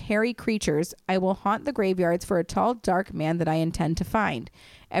for such hairy creatures, I will haunt the graveyards for a tall, dark man that I intend to find.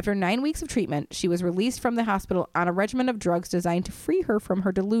 After 9 weeks of treatment, she was released from the hospital on a regimen of drugs designed to free her from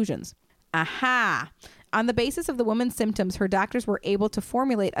her delusions. Aha! On the basis of the woman's symptoms, her doctors were able to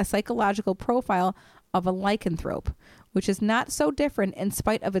formulate a psychological profile of a lycanthrope, which is not so different in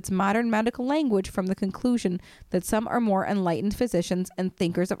spite of its modern medical language from the conclusion that some or more enlightened physicians and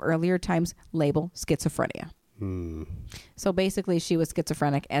thinkers of earlier times label schizophrenia. So basically, she was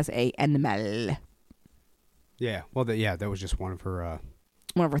schizophrenic as a animal. Yeah. Well, that was just one of her.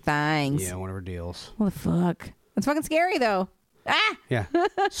 One of her things. Yeah, one of her deals. What the fuck? That's fucking scary, though. Ah! Yeah.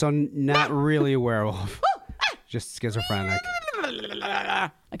 So not really a werewolf. Just schizophrenic. I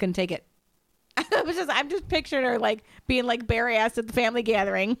couldn't take it. I'm just picturing her like being like bare ass at the family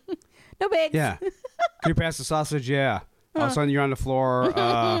gathering. No bigs. Yeah. Could you pass the sausage? Yeah. All of a sudden you're on the floor.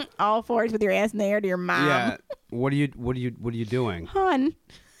 All fours with your ass in the air to your mom. Yeah. What are you doing? Hon.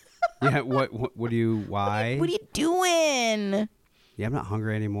 Yeah. What do you? Why? What are you doing? Yeah, I'm not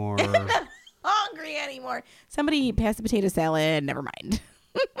hungry anymore. Hungry anymore. Somebody pass the potato salad. Never mind.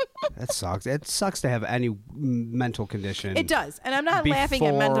 That sucks. It sucks to have any mental condition. It does, and I'm not laughing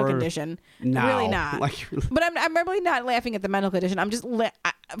at mental condition. Now. Really not. But I'm really not laughing at the mental condition. I'm just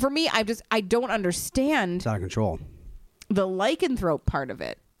for me, I don't understand. It's out of control. The lycanthrope part of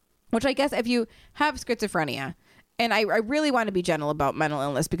it, which I guess if you have schizophrenia, and I really want to be gentle about mental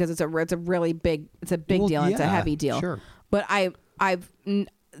illness because it's a really big deal. Yeah, it's a heavy deal. Sure. But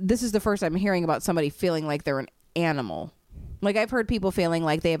this is the first I'm hearing about somebody feeling like they're an animal. Like I've heard people feeling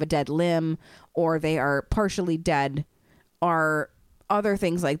like they have a dead limb or they are partially dead or other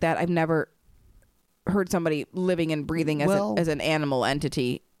things like that. I've never heard somebody living and breathing as an animal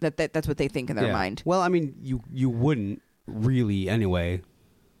entity. That's what they think in their mind. Well, I mean, you wouldn't really anyway.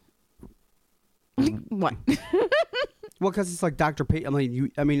 What? Well, because it's like Dr.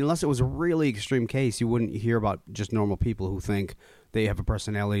 Payton. I mean, unless it was a really extreme case, you wouldn't hear about just normal people who think they have a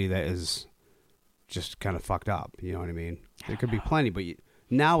personality that is just kind of fucked up. You know what I mean? There could be plenty, but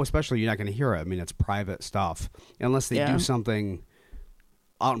now especially you're not going to hear it. I mean, it's private stuff unless they do something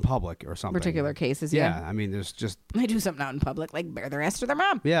out in public or something. Particular cases, yeah. I mean, there's just they do something out in public, like bare their ass to their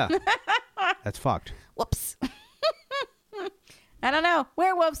mom. Yeah, that's fucked. Whoops. I don't know.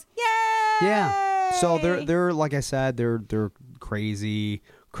 Werewolves. Yay! Yeah. So they're like I said, they're crazy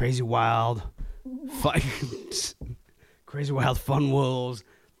wild, crazy wild fun wolves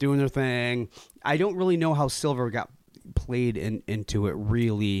doing their thing. I don't really know how Silver got played into it.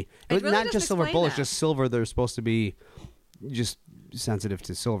 Really, not just Silver Bullets, just Silver. They're supposed to be just sensitive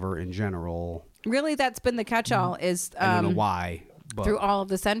to Silver in general. Really, that's been the catch-all. Is I don't know why, but through all of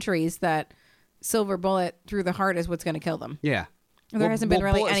the centuries that Silver Bullet through the heart is what's going to kill them. Yeah. There hasn't been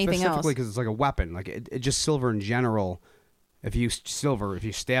really anything else. Specifically because it's like a weapon. Like it just Silver in general. If you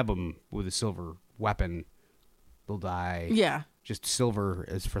stab them with a silver weapon, they'll die. Yeah. Just Silver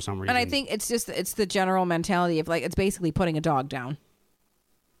is for some reason. And I think it's the general mentality of like it's basically putting a dog down.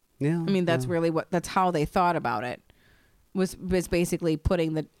 Yeah. I mean that's really that's how they thought about it. Was basically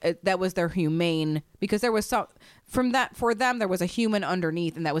putting that was their humane, because there was for them there was a human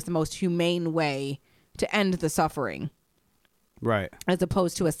underneath, and that was the most humane way to end the suffering. Right. As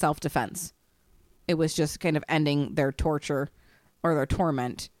opposed to a self-defense. It was just kind of ending their torture or their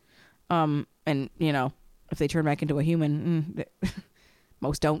torment. And, if they turn back into a human,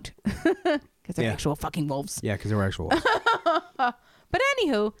 most don't. Because they're actual fucking wolves. Yeah, because they're actual wolves. But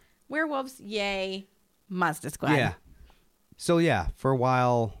anywho, werewolves, yay. Monster Squad. Yeah. So, yeah, for a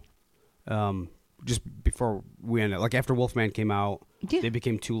while, just before we ended, like after Wolfman came out, they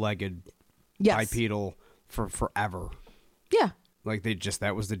became two-legged bipedal for forever. Yeah. Like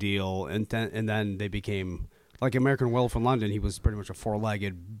that was the deal. And then they became like American Werewolf in London. He was pretty much a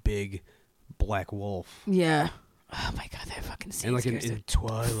four-legged big black wolf. Yeah. Oh my God, that fucking scene. And like in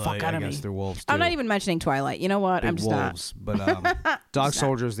Twilight, I guess they're wolves too. I'm not even mentioning Twilight. You know what? I'm just wolves, not. But Dog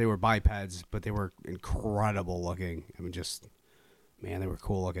Soldiers, they were bipeds, but they were incredible looking. I mean, they were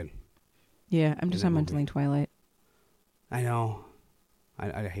cool looking. Yeah, I'm just not mentioning Twilight. I know.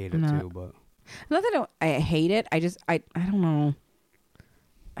 I hate it too, but not that I hate it. I don't know.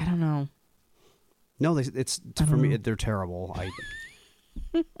 I don't know. No, it's for me. They're terrible.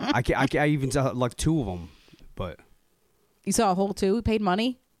 I even saw like 2 of them, but you saw a whole 2. Paid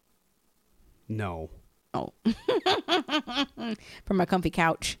money? No. Oh, from a comfy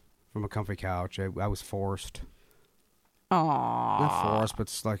couch. From a comfy couch. I was forced. Aww. Not forced, but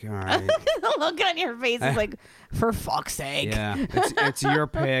it's like, all right. The look on your face is like, for fuck's sake. Yeah, it's your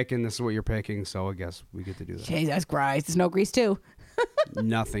pick, and this is what you're picking, so I guess we get to do that. Jesus Christ. There's no Grease 2.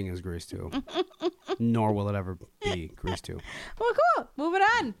 Nothing is Grease 2. Nor will it ever be Grease 2. Well, cool. Moving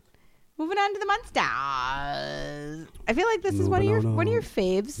on to the monsters. I feel like this is one of your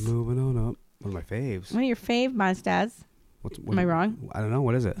faves. Moving on up. One of my faves. One of your fave monsters. Am I wrong? I don't know.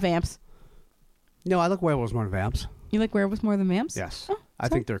 What is it? Vamps. No, I like werewolves more than vamps. You like werewolves more than vamps? Yes. Oh, I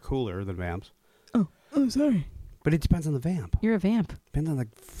think they're cooler than vamps. Oh, sorry. But it depends on the vamp. You're a vamp. Depends on the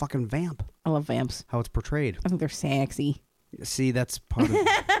fucking vamp. I love vamps. How it's portrayed. I think they're sexy. See, that's part of it.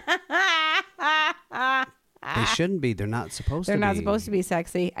 They shouldn't be. They're not supposed to be. They're not supposed to be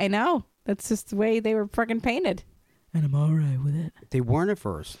sexy. I know. That's just the way they were fucking painted. And I'm all right with it. They weren't at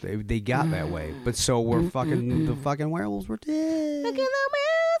first. They got that way. But so were fucking the fucking werewolves were dead. Look at the werewolves.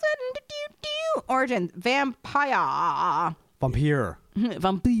 Origin. Vampire. Vampire.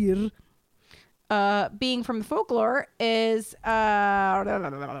 Vampire. Being from the folklore is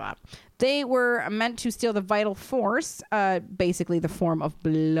they were meant to steal the vital force, basically the form of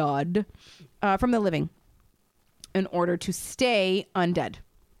blood, from the living in order to stay undead.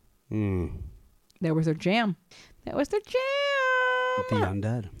 That was their jam. The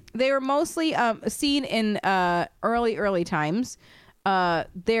undead. They were mostly seen in early times.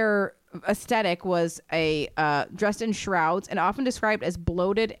 Their aesthetic was dressed in shrouds and often described as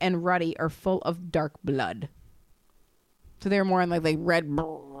bloated and ruddy or full of dark blood. So they're more in like red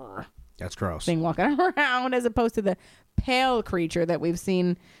That's gross. thing walking around as opposed to the pale creature that we've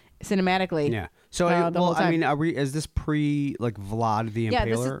seen cinematically. Yeah. So the whole time. I mean, is this pre like Vlad the Impaler?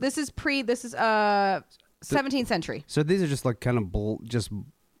 Yeah, this is 17th century. So these are just like kind of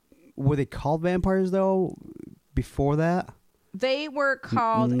were they called vampires though? Before that, they were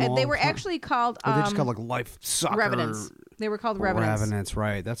called. They were actually called. Or they just called like life sucker. Revenants. They were called revenants. Revenants,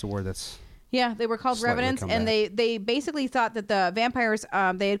 right? That's a word that's. Yeah, they were called revenants, and they basically thought that the vampires.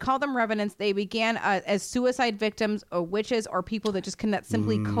 They had called them revenants. They began as suicide victims or witches or people that just cannot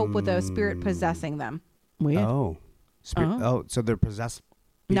simply cope with a spirit possessing them. Weird. Oh, so they're possessed.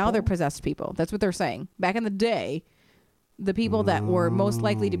 Now they're possessed people. That's what they're saying. Back in the day, the people that were most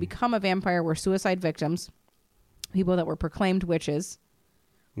likely to become a vampire were suicide victims, people that were proclaimed witches,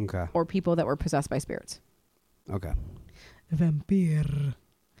 okay, or people that were possessed by spirits. Okay. Vampire.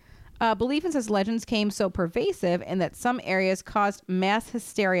 Belief in such legends came so pervasive in that some areas caused mass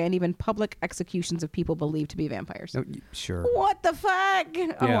hysteria and even public executions of people believed to be vampires. No, sure. What the fuck?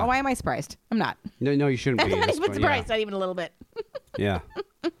 Yeah. Oh, why am I surprised? I'm not. No, you shouldn't be. I'm not even surprised. Not even a little bit. Yeah.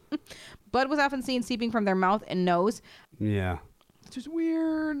 Blood was often seen seeping from their mouth and nose. Yeah. It's just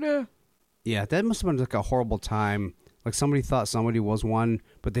weird. Yeah, that must have been like a horrible time. Like somebody thought somebody was one,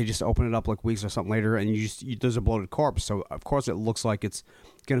 but they just open it up like weeks or something later, and there's a bloated corpse. So of course it looks like it's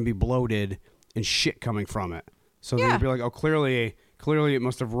gonna be bloated and shit coming from it. So they'd be like, oh, clearly it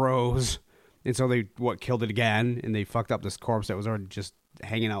must have rose, and so they killed it again, and they fucked up this corpse that was already just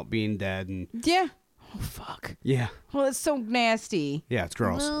hanging out, being dead, and yeah. Oh fuck. Yeah. Well, it's so nasty. Yeah, it's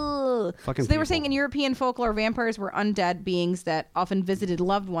gross. Fucking. So they were saying in European folklore, vampires were undead beings that often visited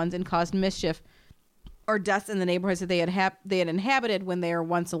loved ones and caused mischief or deaths in the neighborhoods that they had inhabited when they were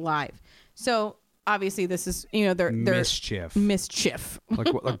once alive. So obviously, this is they're mischief.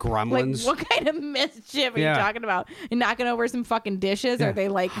 Like what, like gremlins? Like what kind of mischief are you talking about? You knocking over some fucking dishes? Yeah. Are they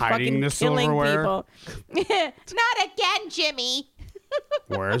like hiding fucking killing silverware? People? Not again, Jimmy.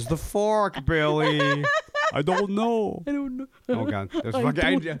 Where's the fork, Billy? I don't know. Oh God, I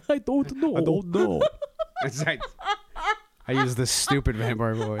don't know. It's like, I use this stupid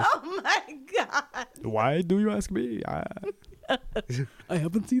vampire voice. Oh my God! Why do you ask me? I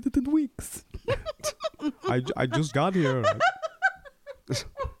haven't seen it in weeks. I just got here.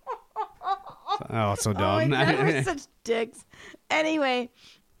 Oh, it's so dumb. Oh my God, we're such dicks. Anyway,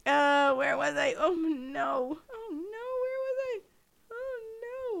 where was I? Oh no! Where was I? Oh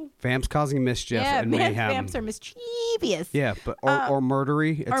no! Vamps causing mischief and mayhem. Vamps are mischievous. Yeah, but or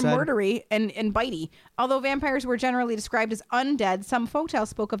murdery. Murdery and bitey. Although vampires were generally described as undead, some folktales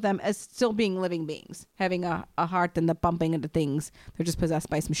spoke of them as still being living beings, having a heart and the bumping into things. They're just possessed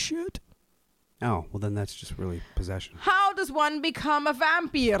by some shit. Oh, well, then that's just really possession. How does one become a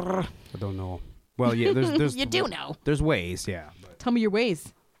vampire? I don't know. Well, yeah, there's You do know. There's ways, yeah. But Tell me your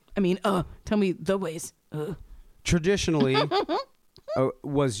ways. I mean, tell me the ways. traditionally,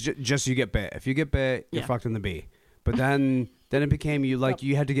 was just you get bit. If you get bit, you're fucked in the bee. But then it became you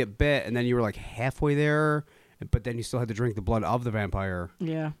had to get bit, and then you were like halfway there, but then you still had to drink the blood of the vampire.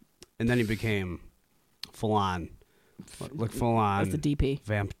 Yeah. And then he became full on. Like full on. That's the DP.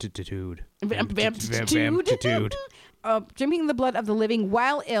 Vamptitude. Vamptitude. Drinking the blood of the living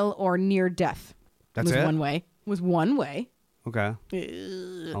while ill or near death. That's was it? Was one way. Okay.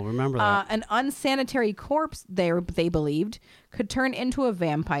 I'll remember that. An unsanitary corpse, they believed, could turn into a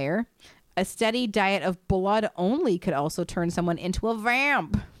vampire. A steady diet of blood only could also turn someone into a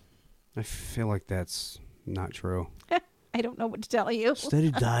vamp. I feel like that's not true. I don't know what to tell you.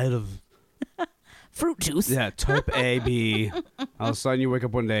 Steady diet of Fruit juice. Yeah, type A, B. All of a sudden you wake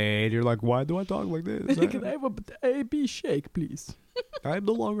up one day and you're like, why do I talk like this? Can I have a A-B shake, please? I'm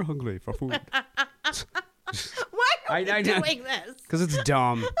no longer hungry for food. Why are we doing this? Because it's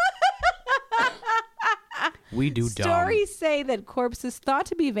dumb. We do dumb. Stories say that corpses thought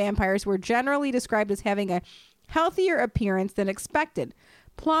to be vampires were generally described as having a healthier appearance than expected.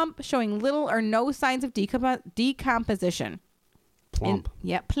 Plump, showing little or no signs of decomposition. Plump.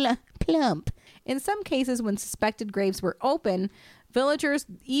 Plump. In some cases, when suspected graves were open, villagers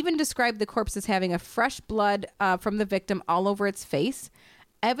even described the corpse as having a fresh blood from the victim all over its face.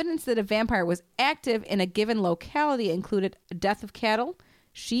 Evidence that a vampire was active in a given locality included death of cattle,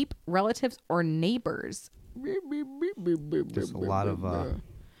 sheep, relatives, or neighbors. There's a lot of...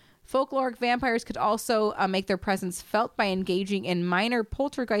 Folkloric vampires could also make their presence felt by engaging in minor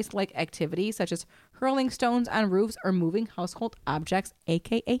poltergeist-like activities, such as hurling stones on roofs or moving household objects,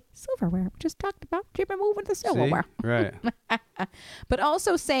 a.k.a. silverware. We just talked about keeping moving the silverware. See? Right. But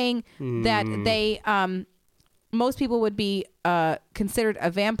also saying that they... most people would be considered a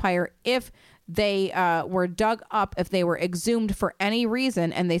vampire if they were dug up, if they were exhumed for any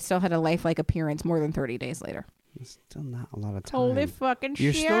reason, and they still had a lifelike appearance more than 30 days later. It's still not a lot of time. Holy fucking shit.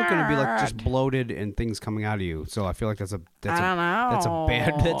 You're still going to be like just bloated and things coming out of you. So I feel like that's a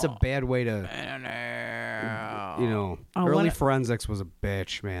bad way to... I don't know. You know, early forensics was a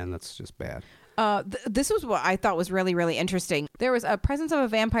bitch, man. That's just bad. This was what I thought was really, really interesting. There was a presence of a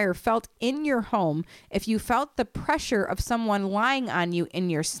vampire felt in your home if you felt the pressure of someone lying on you in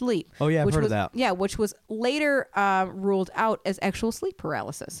your sleep. Oh, yeah, I've heard of that. Yeah, which was later ruled out as actual sleep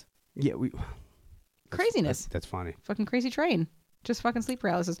paralysis. Yeah, Craziness. That's funny. Fucking crazy train. Just fucking sleep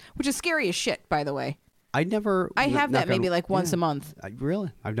paralysis, which is scary as shit, by the way. I have that maybe like once a month.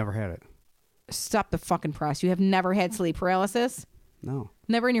 Really? I've never had it. Stop the fucking press. You have never had sleep paralysis? No.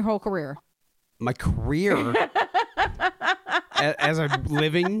 Never in your whole career? My career as a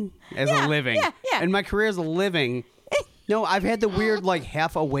living. Yeah. And my career as a living. No, I've had the weird like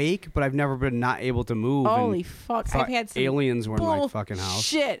half awake, but I've never been not able to move. Holy fuck. I've had some aliens were in my fucking house.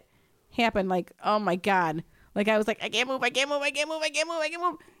 Shit happened, like, oh my God. Like I was like, I can't move. Like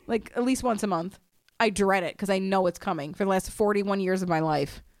at least once a month. I dread it because I know it's coming for the last 41 years of my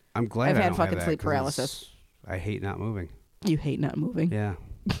life. I'm glad I've I had don't fucking have that, sleep paralysis. I hate not moving. You hate not moving. Yeah.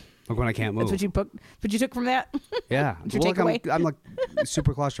 Like when I can't move. That's what you took from that? Yeah. Did you take away? I'm like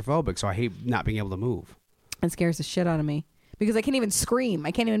super claustrophobic, so I hate not being able to move. It scares the shit out of me because I can't even scream.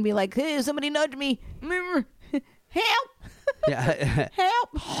 I can't even be like, hey, somebody nudge me. Help. Yeah. Help.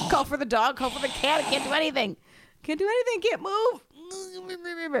 Call for the dog. Call for the cat. I can't do anything. Can't move.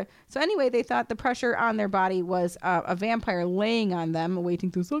 So anyway, they thought the pressure on their body was a vampire laying on them,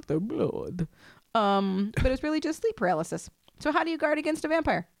 waiting to suck their blood. But it's really just sleep paralysis. So how do you guard against a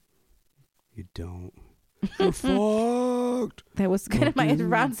vampire? You don't. You're fucked. That was kind of my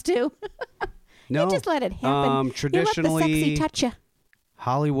response too. No. You just let it happen. Traditionally, you let the sexy touch you.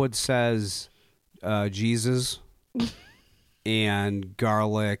 Hollywood says Jesus and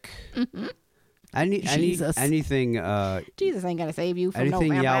garlic. Jesus. Anything. Jesus ain't gonna save you from anything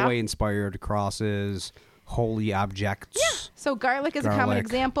no vampire. Yahweh inspired, crosses, holy objects. Yeah. So garlic is a common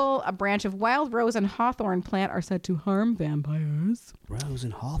example. A branch of wild rose and hawthorn plant are said to harm vampires. Rose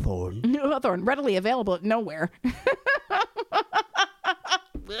and hawthorn. Hawthorn, readily available at nowhere.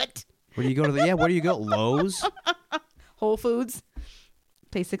 What? Where do you go to where do you go? Lowe's? Whole Foods.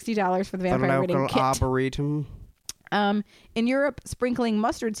 Pay $60 for the vampire rating kit. Arboretum. In Europe, sprinkling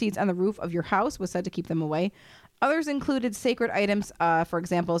mustard seeds on the roof of your house was said to keep them away. Others included sacred items, for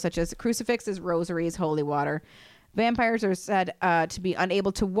example, such as crucifixes, rosaries, holy water. Vampires are said to be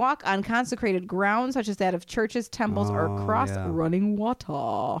unable to walk on consecrated ground, such as that of churches, temples, or across running water.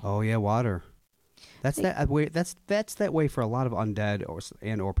 Oh, yeah, water. That's that way. That's that way for a lot of undead or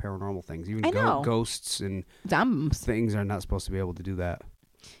paranormal things. Even ghosts and zombies things are not supposed to be able to do that.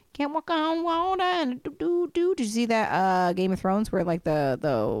 Can't walk on water and do. Did you see that Game of Thrones where like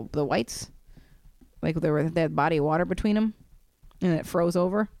the whites, like there was that body of water between them, and it froze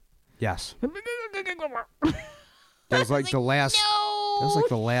over? Yes. That was like the last. No, that was like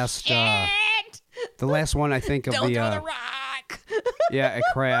the last. The last one I think of. Don't throw the rock. Yeah, it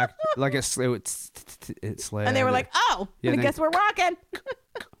cracked. Like it slid. And they were like, "Oh, I guess we're rocking."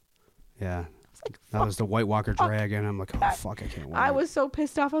 Yeah. That was the White Walker dragon. I'm like, oh, fuck, I can't wait. I was so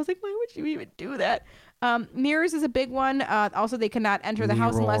pissed off. I was like, why would you even do that? Mirrors is a big one. Also, they cannot enter the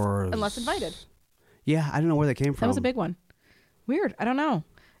house unless invited. Yeah, I don't know where that came from. That was a big one. Weird. I don't know.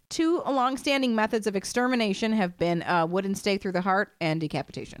 2 long-standing methods of extermination have been wooden stake through the heart and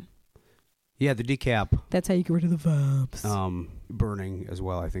decapitation. Yeah, the decap. That's how you get rid of the vamps. Burning as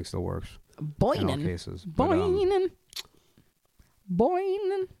well, I think, still works. Boining. In all cases. Boining.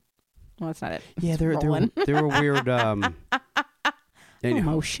 Boining. Well, that's not it. Yeah, they're weird.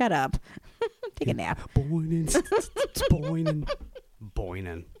 Oh, shut up. Take a nap. Boynin. It's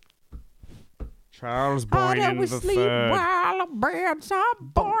Boynin. Charles Boynin the sleep while the beds are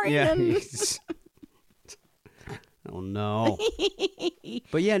boiling. Yeah, oh, no.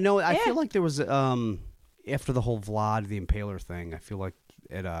 But yeah, no, I feel like there was, after the whole Vlad the Impaler thing, I feel like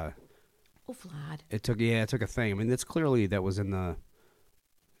it, Oh, Vlad. It took a thing. I mean, that's clearly that was in the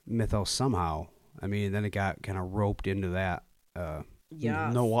mythos somehow. I mean, then it got kind of roped into that. Yeah.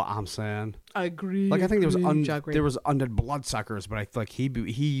 You know what I'm saying? I agree. Like I think there was undead bloodsuckers, but I feel like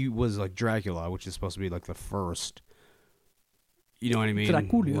he was like Dracula, which is supposed to be like the first. You know what I mean?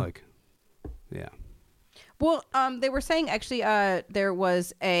 Dracula. Like, yeah. Well, they were saying actually, there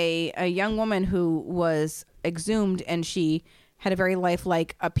was a young woman who was exhumed, and she had a very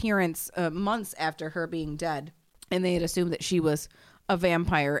lifelike appearance months after her being dead, and they had assumed that she was a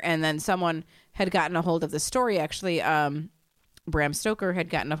vampire. And then someone had gotten a hold of the story. Actually, Bram Stoker had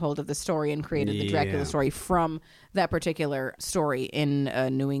gotten a hold of the story and created the Dracula story from that particular story in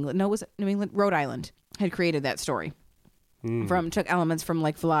New England. No, was it New England? Rhode Island had created that story. Took elements from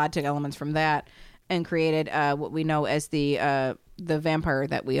like Vlad, took elements from that, and created what we know as the vampire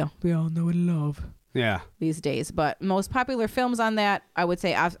that we all know and love. Yeah. These days. But most popular films on that, I would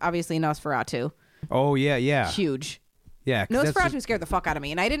say obviously Nosferatu. Oh yeah. Huge. Yeah. Nosferatu scared the fuck out of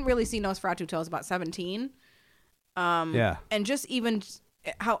me, and I didn't really see Nosferatu till I was about 17. Yeah. And just even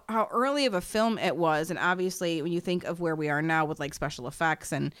how early of a film it was, and obviously when you think of where we are now with like special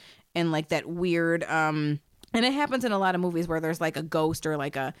effects and like that weird and it happens in a lot of movies where there's like a ghost or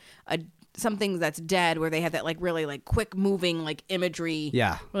like a something that's dead, where they have that like really like quick moving like imagery.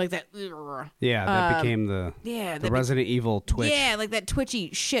 Yeah. Or like that. Yeah, that became the Resident Evil twitch. Yeah, like that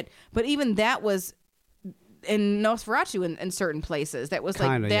twitchy shit. But even that was in Nosferatu in certain places. That was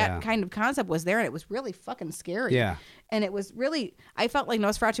like kind of concept was there, and it was really fucking scary. Yeah. And it was really, I felt like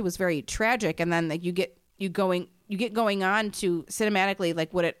Nosferatu was very tragic, and then like you get going on to cinematically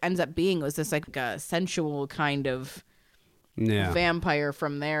like what it ends up being was this like a sensual kind of vampire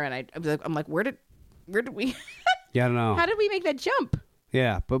from there. And I'm like, where did we? Yeah, I don't know. How did we make that jump?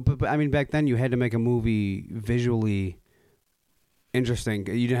 Yeah, but I mean, back then you had to make a movie visually interesting.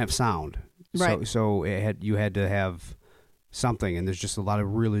 You didn't have sound. Right. So you had to have something, and there's just a lot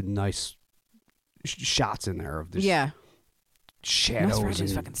of really nice shots in there of this shadows. Nosferatu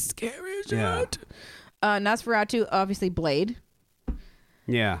is fucking scary as shit. Nosferatu, obviously Blade.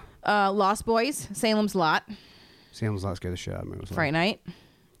 Yeah. Lost Boys, Salem's Lot. Salem's Lot scared the shit out of me. Fright Night.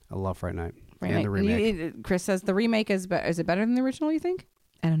 I love Fright Night. The remake. Chris says the remake is it better than the original, you think?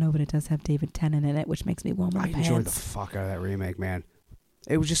 I don't know, but it does have David Tennant in it, which makes me warm in the pants. I enjoyed the fuck out of that remake, man.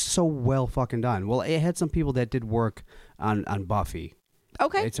 It was just so well fucking done. Well, it had some people that did work on Buffy.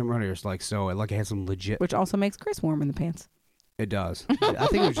 Okay. It had some writers it had some legit. Which also makes Chris warm in the pants. It does. I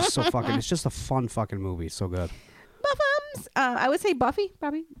think it was just so fucking. It's just a fun fucking movie. It's so good. Buffums. I would say Buffy.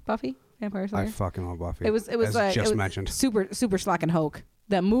 Vampire Slayer. I fucking love Buffy. It was mentioned. Super schlock and hoke.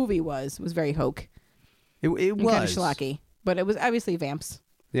 The movie was very hoke. It was kind of schlocky, but it was obviously vamps.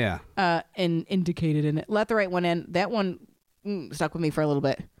 Yeah. And indicated in it. Let the Right One In. That one stuck with me for a little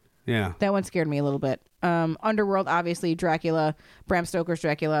bit. Yeah. That one scared me a little bit. Underworld, obviously Dracula, Bram Stoker's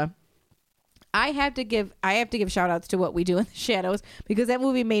Dracula. I have to give shout outs to What We Do in the Shadows, because that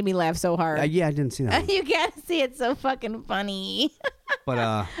movie made me laugh so hard. Yeah, I didn't see that. You gotta see it, so fucking funny.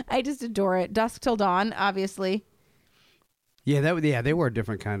 But I just adore it. Dusk Till Dawn, obviously. Yeah, they were a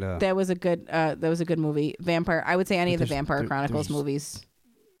different kind of. That was a good movie. Vampire. I would say any of the Vampire Chronicles movies.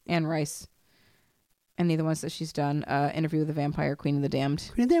 Anne Rice. Any of the ones that she's done. Interview with the Vampire, Queen of the Damned.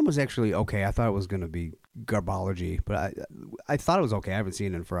 Queen of the Damned was actually okay. I thought it was going to be garbology, but I thought it was okay. I haven't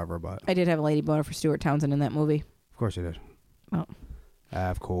seen it in forever, but I did have a lady boner for Stuart Townsend in that movie. Of course you did. Oh.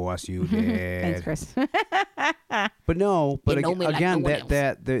 Of course you did. Thanks, Chris. But no, but You know me like again, no one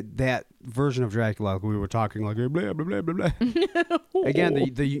that version of Dracula, we were talking like blah blah blah blah blah.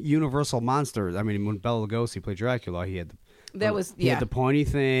 Again, the universal monster. I mean, when Bela Lugosi played Dracula, he had he had the pointy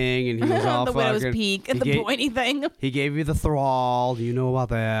thing, and he was all the fucking, widow's peak and the pointy thing. He gave you the thrall. You know about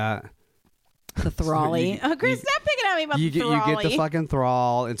that. The thrally. Chris, stop picking on me about the thrally. You get the fucking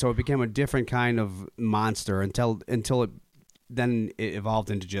thrall, and so it became a different kind of monster until it evolved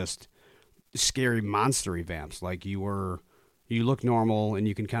into just scary monstery vamps. Like you look normal and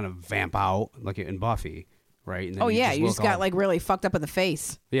you can kind of vamp out like in Buffy, right? And then you just got like really fucked up in the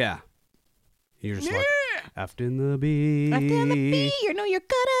face. Yeah. You're just like effed in the bee. Effed in the bee. You know you're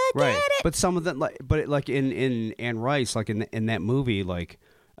gonna get it. But some of them, like in Anne Rice, like in that movie, like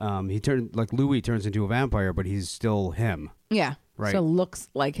Louis turns into a vampire, but he's still him. Yeah. Right. So looks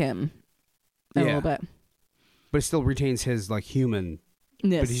like him a little bit. But it still retains his like human.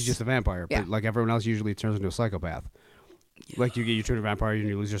 But he's just a vampire. Yeah. But like everyone else usually turns into a psychopath. Like you turn a vampire and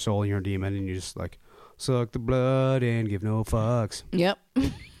you lose your soul and you're a demon and you just like suck the blood and give no fucks. Yep.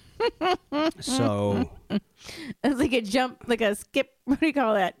 So it's like a jump, like a skip. What do you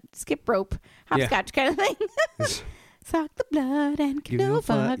call that? Skip rope, hopscotch kind of thing. Suck the blood and give no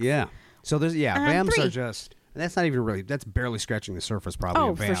fucks. Yeah. So there's vamps 3. are just. That's not even really. That's barely scratching the surface, probably. Oh,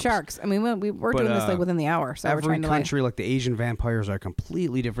 of vamps. for sharks. I mean, we're doing this like within the hour. So every we're trying country, like the Asian vampires, are a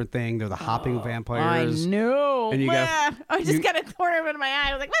completely different thing. They're the hopping vampires. I know. And I just got a corner of my eye.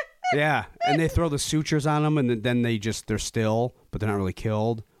 I was like, yeah, and they throw the sutures on them, and then they're still, but they're not really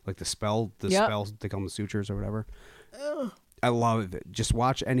killed. Like the spells, they call them the sutures or whatever. Ugh. I love it. Just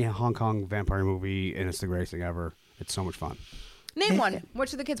watch any Hong Kong vampire movie, and it's the greatest thing ever. It's so much fun. Name one. What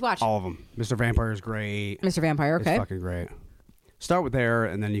should the kids watch? All of them. Mr. Vampire is great. Mr. Vampire, okay. It's fucking great. Start with there,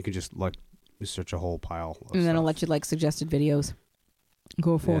 and then you can just search a whole pile. And then I'll let you like suggested videos.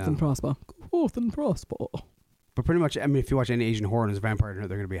 Go forth and prosper. Go forth and prosper. But pretty much, I mean, if you watch any Asian horror and there's a vampire, they're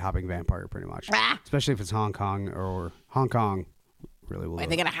going to be a hopping vampire, pretty much. Especially if it's Hong Kong or Hong Kong. Really will. Why are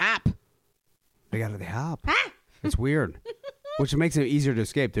they gonna hop? They hop. It's weird. Which makes it easier to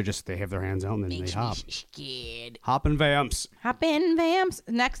escape. They have their hands out and then they hop. Scared. Hoppin' vamps. Hoppin' vamps.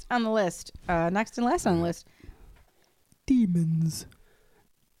 Next on the list. Next and last on the list. Demons.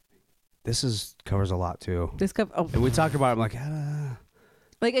 This covers a lot too. And we talked about it. I'm like,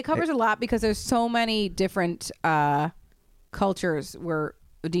 like it covers a lot because there's so many different cultures where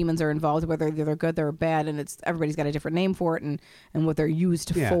the demons are involved, whether they're good or bad, and everybody's got a different name for it and what they're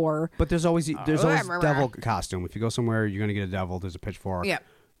used for. But there's always devil costume. If you go somewhere, you're gonna get a devil. There's a pitchfork. Yeah.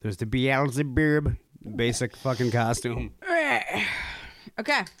 There's the Beelzebub basic fucking costume.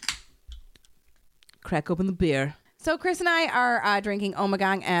 Okay. Crack open the beer. So Chris and I are drinking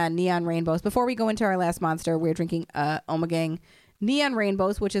Ommegang and Neon Rainbows. Before we go into our last monster, we're drinking Ommegang Neon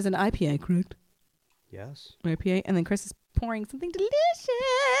Rainbows, which is an IPA, correct? Yes. IPA, and then Chris is pouring something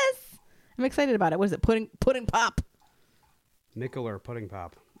delicious. I'm excited about it. What is it? Pudding pop. Mikkeller pudding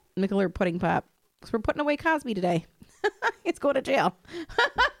pop. Mikkeller pudding pop. Because we're putting away Cosby today. It's going to jail.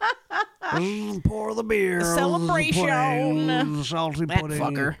 Pour the beer. Celebration. Pudding, salty that pudding.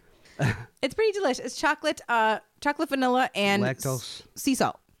 Fucker. It's pretty delicious. It's chocolate, vanilla, and lactose, sea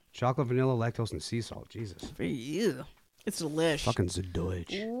salt. Chocolate, vanilla, lactose, and sea salt. Jesus. For you. It's delicious. Fucking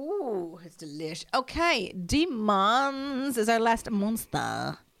Deutsch. Ooh, it's delish. Okay, Demons is our last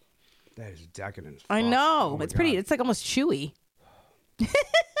monster. That is decadent. I know. Oh it's pretty. It's like almost chewy.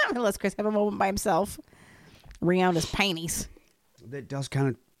 Unless Chris have a moment by himself. Wring out his panties. It does kind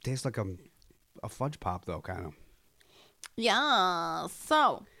of taste like a fudge pop, though, kind of. Yeah.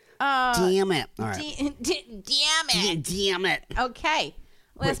 So. Damn it. All right. Damn it. Damn it. Okay.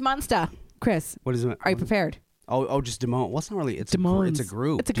 Last monster. Chris. What is it? Are you prepared? Oh, just demon. Well, it's not really. It's Demons. It's a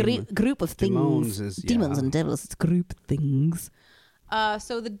group. It's a group of things. Demons and devils. It's group things.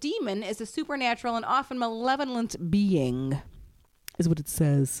 So the demon is a supernatural and often malevolent being, is what it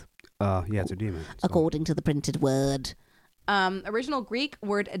says. Yeah, it's a demon. So. According to the printed word. Original Greek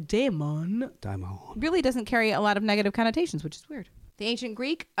word daemon Daimon really doesn't carry a lot of negative connotations, which is weird. The ancient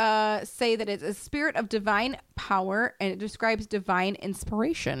Greek say that it's a spirit of divine power, and it describes divine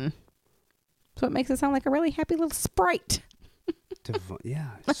inspiration. So it makes it sound like a really happy little sprite. Yeah.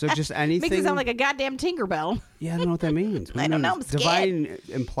 So just anything. Makes it sound like a goddamn Tinkerbell. Yeah, I don't know what that means. I don't know. I'm scared. Divine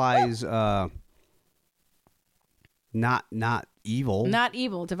implies not evil. Not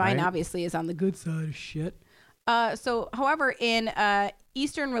evil. Divine right? obviously is on the good side of shit. So, however, in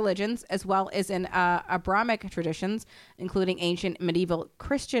Eastern religions, as well as in Abrahamic traditions, including ancient medieval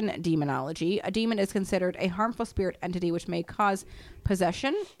Christian demonology, a demon is considered a harmful spirit entity which may cause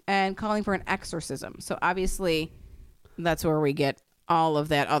possession and calling for an exorcism. So obviously, that's where we get all of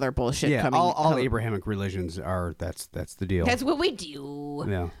that other bullshit coming. All Abrahamic religions are, that's the deal. That's what we do.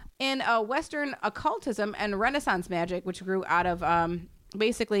 Yeah. In Western occultism and Renaissance magic, which grew out of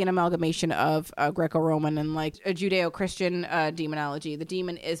basically an amalgamation of Greco-Roman and like a Judeo-Christian demonology, the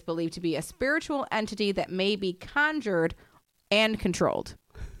demon is believed to be a spiritual entity that may be conjured and controlled,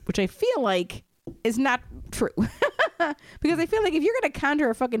 which I feel like is not true. Because I feel like if you're going to conjure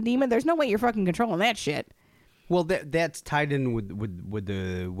a fucking demon, there's no way you're fucking controlling that shit. Well, that's tied in with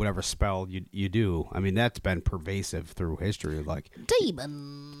the whatever spell you do. I mean, that's been pervasive through history. Like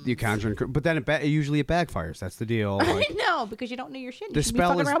Demon. you conjure, but then usually it backfires. That's the deal. Like, I know, because you don't know your shit. You the should be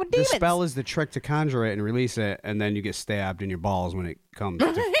fucking around with demons. spell is the trick to conjure it and release it, and then you get stabbed in your balls when it comes.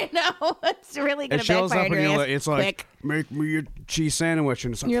 I know. It's really going It to shows backfire up in and your you're ass like, it's like, quick. make me a cheese sandwich,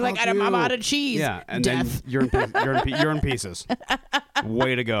 and it's like, You're like, fuck I'm you. out of cheese. Yeah, and Death. then you're in pieces.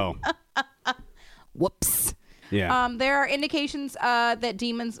 Way to go. Whoops. Yeah. There are indications that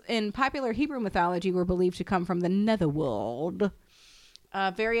demons in popular Hebrew mythology were believed to come from the netherworld.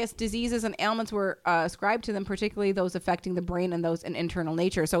 Various diseases and ailments were ascribed to them, particularly those affecting the brain and those in internal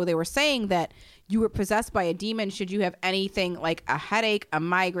nature. So they were saying that you were possessed by a demon should you have anything like a headache, a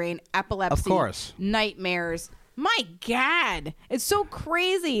migraine, epilepsy, Of course. nightmares. My God. It's so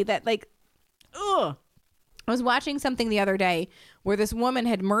crazy that like, ugh. I was watching something the other day where this woman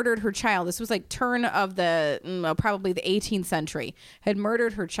had murdered her child. This was like turn of the, probably the 18th century, had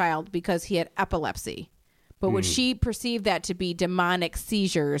murdered her child because he had epilepsy. But when she perceived that to be demonic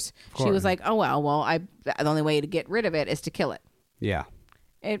seizures, she was like, oh, well, the only way to get rid of it is to kill it. Yeah.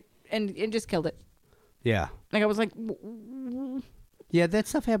 And just killed it. Yeah. Like I was like, Yeah, that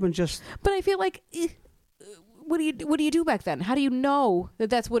stuff happened just... but I feel like, what do you do back then? How do you know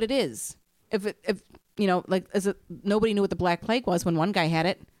that that's what it is? If you know, like, nobody knew what the Black Plague was when one guy had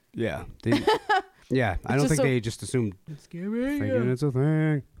it. Yeah. Yeah, I don't think they just assumed it's scary. Thinking it's a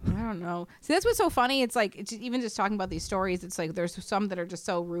thing. I don't know. See, that's what's so funny. It's like, even just talking about these stories, it's like there's some that are just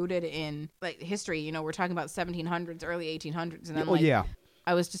so rooted in like history. You know, we're talking about 1700s, early 1800s, and then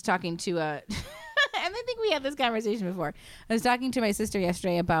I was just talking to and I think we had this conversation before. I was talking to my sister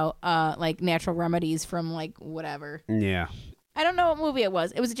yesterday about like natural remedies from like whatever. Yeah. I don't know what movie it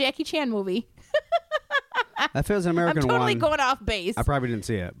was. It was a Jackie Chan movie. That feels an American I'm totally one. going off base. I probably didn't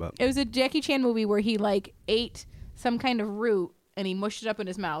see it, but it was a Jackie Chan movie where he like ate some kind of root and he mushed it up in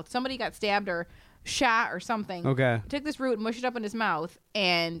his mouth. Somebody got stabbed or shot or something. Okay. Took this root and mushed it up in his mouth,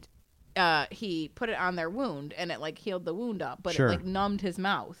 and he put it on their wound, and it like healed the wound up, but Sure. it like numbed his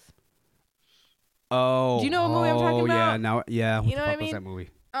mouth. Oh. Do you know what movie I'm talking about? Yeah, now, yeah. What You know the what I fuck was mean? that movie?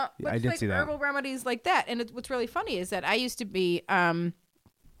 But I it's did like see that. herbal remedies like that, and what's really funny is that I used to be, and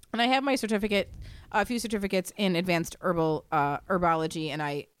I have my certificate, a few certificates in advanced herbology, and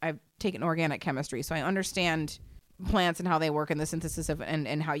I've taken organic chemistry, so I understand plants and how they work and the synthesis of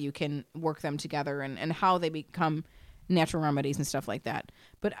and how you can work them together and how they become natural remedies and stuff like that.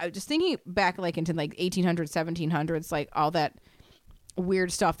 But I was just thinking back like into like 1800s, 1700s, like all that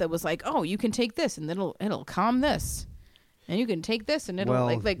weird stuff that was like, oh, you can take this and it'll calm this. And you can take this and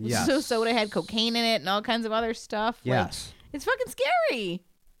it'll yes. So soda had cocaine in it and all kinds of other stuff. Yes. Like, it's fucking scary.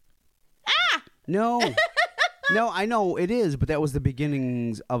 Ah! No. No, I know it is, but that was the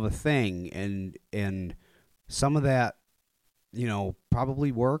beginnings of a thing, and some of that, you know,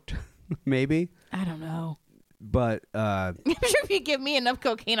 probably worked, maybe. I don't know. But I'm sure if you give me enough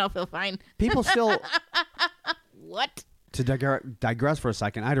cocaine, I'll feel fine. people still... What? To digress for a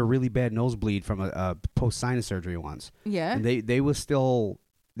second, I had a really bad nosebleed from a post-sinus surgery once. Yeah? And they still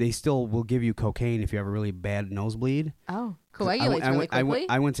will give you cocaine if you have a really bad nosebleed. Oh, coagulates really quickly?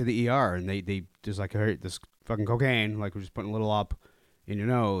 I went to the ER, and they just like, hey, this fucking cocaine, like we're just putting a little up in your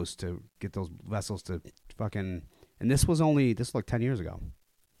nose to get those vessels to fucking... And this was like 10 years ago.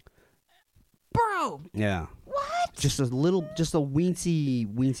 Bro! Yeah. What? Just a weensy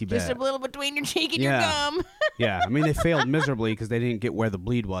bit. Just a little between your cheek and Yeah. your gum. Yeah, I mean, they failed miserably because they didn't get where the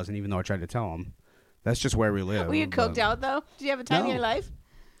bleed was, and even though I tried to tell them, that's just where we live. Were you coked out, though? Did you have a time in No. your life?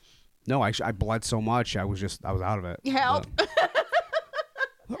 No, actually, I bled so much, I was out of it. Help. But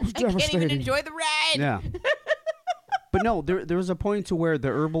that was I can't devastating. even enjoy the ride. Yeah. But no, there was a point to where the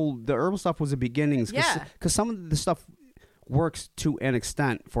herbal stuff was the beginnings. Yeah. Because some of the stuff works to an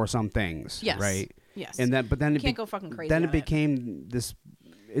extent for some things. Yes. Right. Yes. And then, but then You can't go fucking crazy Then on it became this.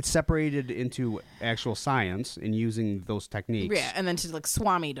 it's separated into actual science and using those techniques. Yeah, and then to like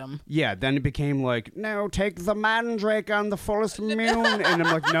swami-dom. Yeah, then it became like, no, take the mandrake on the fullest moon. And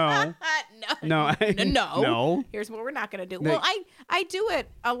I'm like, no. No. Here's what we're not going to do. Well, I do it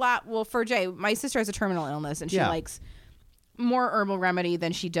a lot. Well, for Jay, my sister has a terminal illness, and she likes more herbal remedy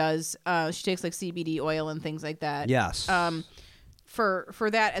than she does. She takes like CBD oil and things like that. Yes. For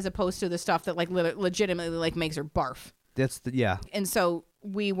that, as opposed to the stuff that like legitimately like makes her barf. That's And so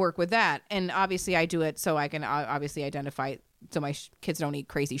we work with that, and obviously I do it so I can obviously identify so my kids don't eat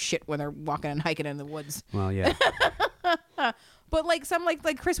crazy shit when they're walking and hiking in the woods. Well, yeah. But like some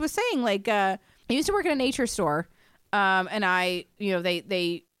like Chris was saying, like I used to work in a nature store, and I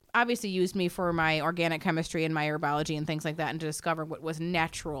they obviously used me for my organic chemistry and my herbology and things like that, and to discover what was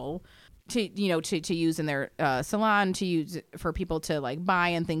natural to use in their salon, to use for people to like buy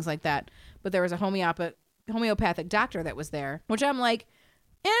and things like that. But there was a homeopathic doctor that was there, which I'm like,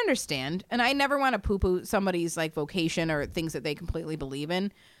 I understand, and I never want to poo-poo somebody's like vocation or things that they completely believe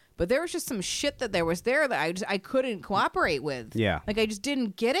in, but there was just some shit that was there that I couldn't cooperate with. Yeah, like I just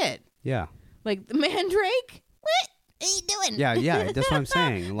didn't get it. Yeah, like the mandrake. What are you doing? Yeah, that's what I'm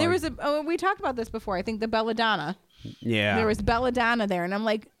saying. Like, there was we talked about this before. I think the belladonna. Yeah, there was belladonna there, and I'm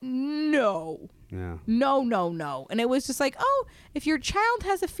like, no. Yeah. No. And it was just like, oh, if your child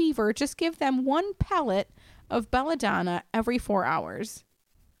has a fever, just give them 1 pellet of belladonna every 4 hours.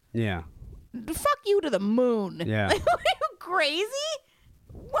 Yeah. Fuck you to the moon. Yeah. Like, are you crazy?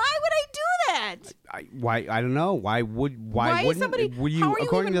 Why would I do that? Why? I don't know. Why wouldn't somebody? Would you,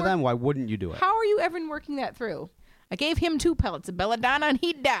 according to them, why wouldn't you do it? How are you ever working that through? I gave him 2 pellets of belladonna and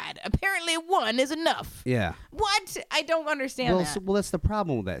he died. Apparently 1 is enough. Yeah. What? I don't understand that. Well, that's the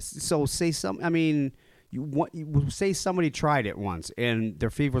problem with that. So say you say somebody tried it once and their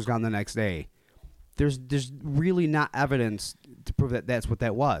fever's gone the next day. There's really not evidence to prove that that's what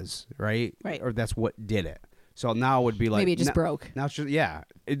that was, right? Right. Or that's what did it. So now it would be like maybe it just broke. Now it's just there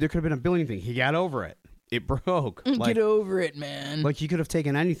could have been a billion things. He got over it. It broke. Get over it, man. Like you could have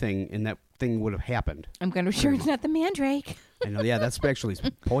taken anything and that thing would have happened. I'm kind of sure it's not the mandrake. I know. Yeah, that's actually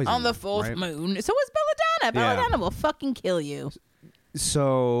poison. On the full moon. So was belladonna. Belladonna will fucking kill you.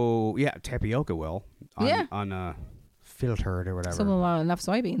 So yeah, tapioca will. On filtered or whatever. So enough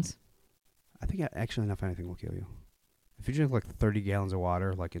soybeans. I think actually enough anything will kill you. If you drink like 30 gallons of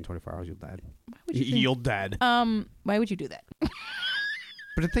water, like in 24 hours, you'll dead. You'll dead. Why would you do that?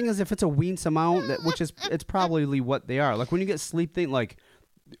 But the thing is, if it's a weens amount, it's probably what they are. Like when you get sleep thing, like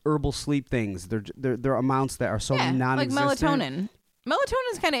herbal sleep things, they're amounts that are so non-existent. Like melatonin.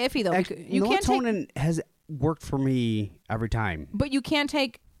 Melatonin's kind of iffy though. Melatonin has worked for me every time. But you can't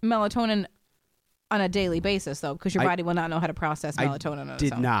take melatonin on a daily basis though, because your body will not know how to process melatonin on its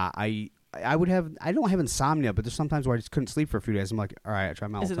own. I did not. I don't have insomnia, but there's sometimes where I just couldn't sleep for a few days. I'm like, all right, I try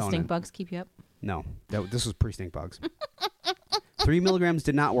melatonin. Is it the stink bugs keep you up? No, this was pre-stink bugs. 3 milligrams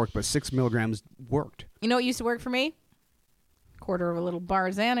did not work, but 6 milligrams worked. You know what used to work for me? Quarter of a little bar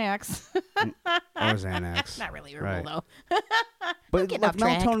Xanax. Or Xanax. Not really herbal though. But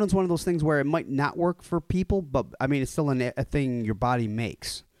melatonin's one of those things where it might not work for people, but I mean it's still a thing your body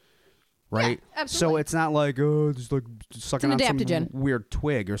makes. Right? Yeah, absolutely. So it's not like, just like sucking on some weird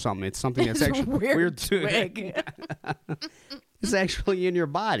twig or something. It's something that's actually weird twig. It's actually in your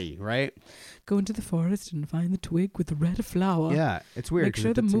body, right? Go into the forest and find the twig with the red flower. Yeah, it's weird. Make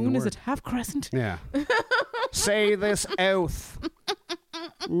sure the moon is at half crescent. Yeah. Say this oath.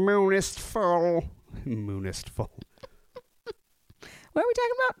 Moonist full. Moonist full. What are we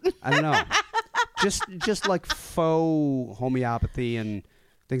talking about? I don't know. Just like faux homeopathy and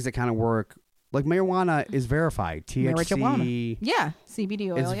things that kind of work. Like marijuana is verified. THC. Yeah,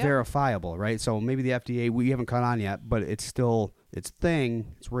 CBD oil. It's verifiable, right? So maybe the FDA, we haven't caught on yet, but it's still, it's a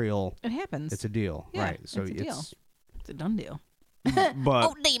thing. It's real. It happens. It's a deal, right? So it's a deal. It's a done deal. But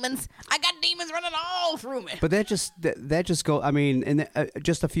oh, demons! I got demons running all through me. But that just go. I mean,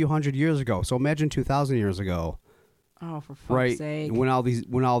 just a few hundred years ago. So imagine 2,000 years ago. Oh, for fuck's sake! When all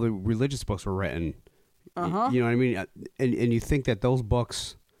the religious books were written. You know what I mean? And you think that those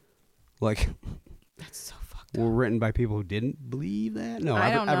books, like, that's so fucked up, were written by people who didn't believe that? No,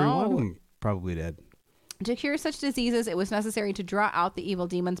 I don't know. Every one of them probably did. To cure such diseases, it was necessary to draw out the evil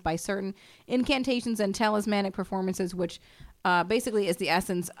demons by certain incantations and talismanic performances, which basically is the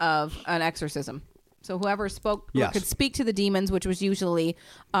essence of an exorcism. So whoever spoke or could speak to the demons, which was usually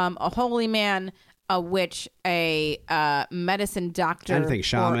a holy man, a witch, a medicine doctor, anything,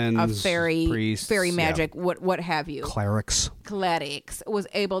 shamans, or a fairy, priests, fairy magic, what have you. Clerics was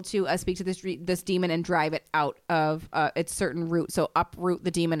able to speak to this demon and drive it out of its certain root. So uproot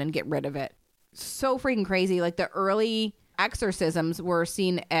the demon and get rid of it. So freaking crazy. Like the early exorcisms were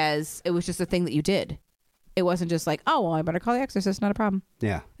seen as, it was just a thing that you did. It wasn't just like, oh, well, I better call the exorcist. Not a problem.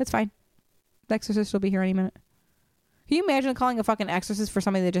 Yeah. It's fine. The exorcist will be here any minute. Can you imagine calling a fucking exorcist for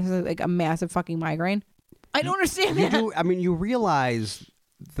somebody that just has like a massive fucking migraine? I don't understand that. I mean, you realize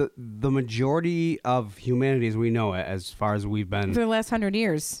the majority of humanity as we know it, as far as we've been... For the last 100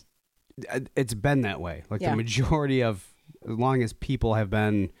 years. It's been that way. Like the majority of, as long as people have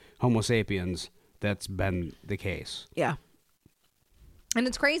been Homo sapiens, that's been the case. Yeah. And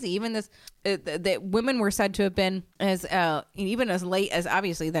it's crazy. Even this, that women were said to have been as even as late as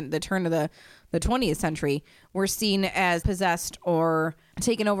obviously the turn of the 20th century, were seen as possessed or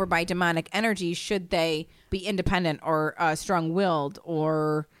taken over by demonic energy should they be independent or strong-willed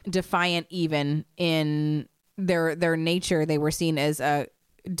or defiant. Even in their nature, they were seen as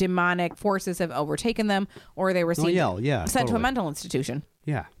demonic forces have overtaken them, or they were seen sent to a mental institution.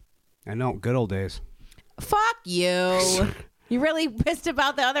 Yeah, I know. Good old days. Fuck you. You really pissed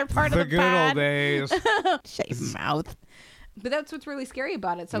about the other part of the good pod? Old days. Shut your mouth. But that's what's really scary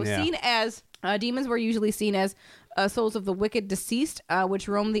about it. So seen as demons were usually seen as souls of the wicked deceased, which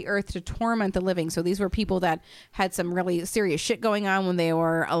roamed the earth to torment the living. So these were people that had some really serious shit going on when they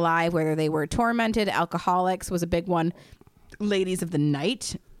were alive, whether they were tormented. Alcoholics was a big one. Ladies of the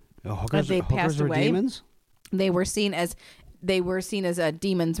night, as they passed away. Demons? They were seen as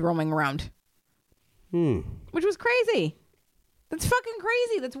demons roaming around, which was crazy. That's fucking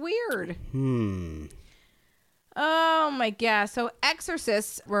crazy. That's weird. Oh my God. So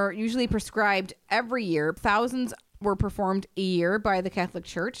exorcists were usually prescribed every year. Thousands were performed a year by the Catholic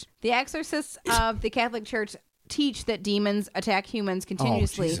Church. The exorcists of the Catholic Church teach that demons attack humans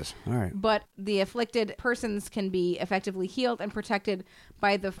continuously. Oh, Jesus. All right. But the afflicted persons can be effectively healed and protected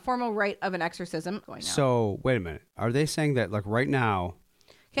by the formal rite of an exorcism. So, wait a minute. Are they saying that, like, right now,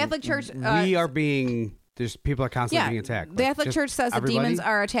 Catholic Church... we are being... There's people are constantly being attacked. The Catholic Church says that demons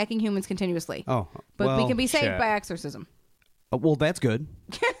are attacking humans continuously. Oh, but we can be saved by exorcism. Well, that's good.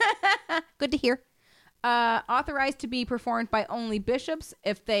 Good to hear. Authorized to be performed by only bishops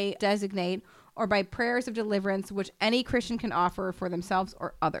if they designate, or by prayers of deliverance, which any Christian can offer for themselves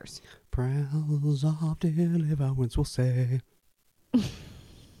or others. Prayers of deliverance will say.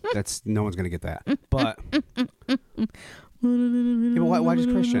 That's no one's gonna get that. But why just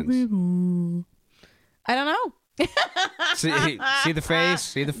Christians? I don't know. see the face?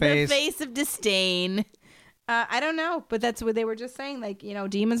 See the face? The face of disdain. I don't know, but that's what they were just saying. Like, you know,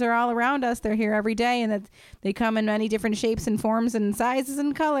 demons are all around us. They're here every day, and that they come in many different shapes and forms and sizes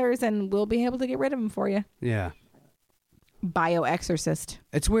and colors, and we'll be able to get rid of them for you. Yeah. Bioexorcist.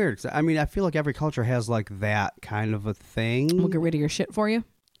 It's weird. I mean, I feel like every culture has like that kind of a thing. We'll get rid of your shit for you.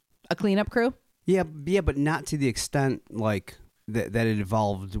 A cleanup crew. Yeah, but not to the extent like that it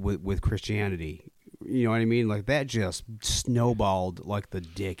evolved with Christianity. You know what I mean? Like that just snowballed like the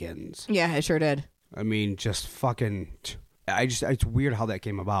dickens. Yeah, it sure did. I mean, just fucking... it's weird how that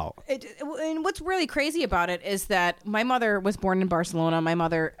came about. And what's really crazy about it is that my mother was born in Barcelona. My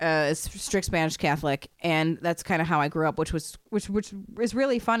mother is strict Spanish Catholic, and that's kind of how I grew up, which is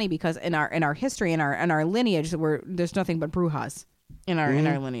really funny because in our history, in our lineage, there's nothing but brujas in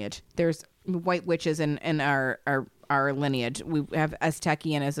our lineage. There's white witches in our lineage. We have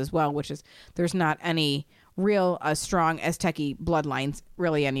Aztecianas as well, which is there's not any real strong Aztec bloodlines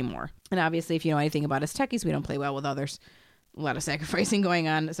really anymore. And obviously, if you know anything about Aztecs, we don't play well with others. A lot of sacrificing going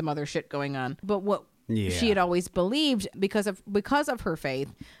on, some other shit going on. But what she had always believed, because of her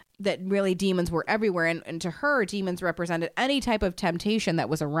faith, that really demons were everywhere, and to her, demons represented any type of temptation that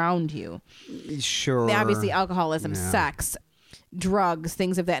was around you. Sure. Obviously, alcoholism, sex, drugs,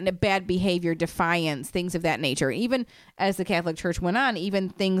 things of that, and bad behavior, defiance, things of that nature. Even as the Catholic Church went on, even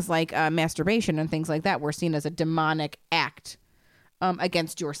things like masturbation and things like that were seen as a demonic act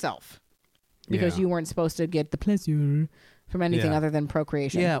against yourself, because you weren't supposed to get the pleasure from anything other than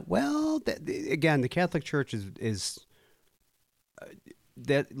procreation. Yeah, well, again, the Catholic Church is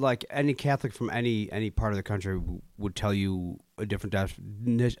that, like any Catholic from any part of the country would tell you a different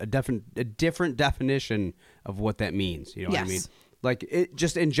definition of what that means. You know what I mean? Like it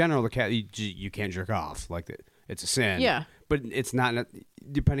just in general, you can't jerk off. Like it's a sin. Yeah, but it's not.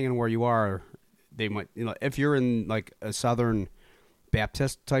 Depending on where you are, they might. You know, if you're in like a Southern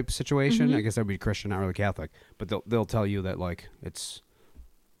Baptist type situation, I guess that would be Christian, not really Catholic. But they'll tell you that like it's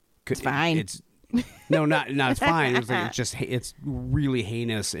fine. It's no, not it's fine. It's like it's really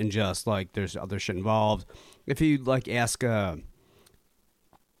heinous, and just like there's other shit involved. If you like ask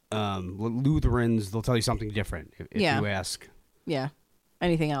Lutherans, they'll tell you something different. If you ask,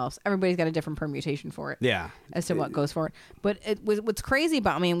 anything else, everybody's got a different permutation for it. Yeah, as to what goes for it. But what's crazy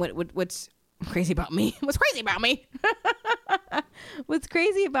about me, and what's crazy about me? What's crazy about me? What's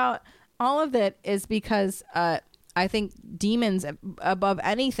crazy about all of that is because I think demons, above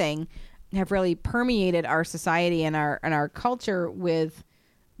anything, have really permeated our society and our culture with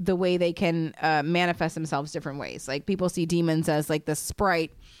the way they can manifest themselves different ways. Like people see demons as like this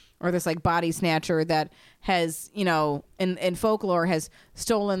sprite or this like body snatcher that has, you know, in folklore has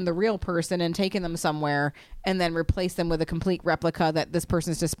stolen the real person and taken them somewhere and then replaced them with a complete replica that this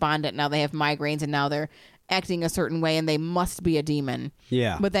person's despondent. Now they have migraines and now they're acting a certain way and they must be a demon.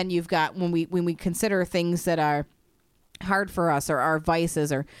 Yeah. But then you've got, when we consider things that are hard for us or our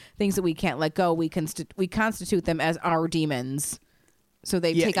vices or things that we can't let go, we constitute them as our demons. So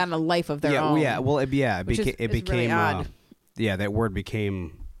they take on a life of their own. Yeah, well, it became really odd. That word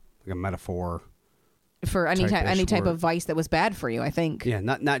became like a metaphor for any type of vice that was bad for you, I think. Yeah,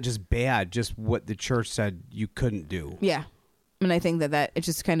 not just bad, just what the church said you couldn't do. Yeah. And I think that it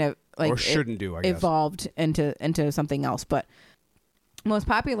just kind of like or shouldn't do, I guess. Evolved into something else. But most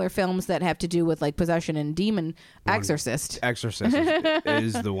popular films that have to do with like possession and demon, Exorcist. Exorcist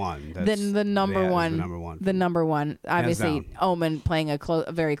is the one. The number one. The number one. Obviously, Omen playing a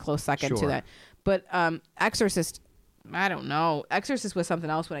very close second to that. But Exorcist, I don't know. Exorcist was something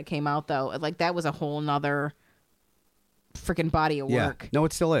else when it came out, though. Like that was a whole nother freaking body of work. No,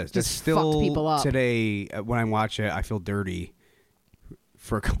 it still is. Just it's still fucked people up. Today, when I watch it, I feel dirty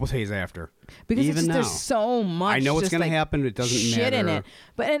for a couple days after. Because even now, there's so much. I know what's going to happen. It doesn't shit matter. in it.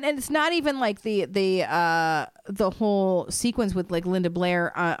 But and it's not even like the whole sequence with like Linda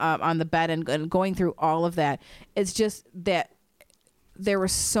Blair on the bed and going through all of that. It's just that there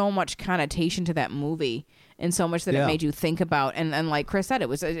was so much connotation to that movie and so much that it made you think about. And like Chris said,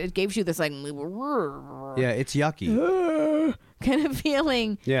 it gives you this like it's yucky kind of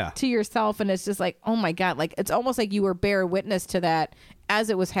feeling to yourself, and it's just like, oh my God, like it's almost like you were bear witness to that as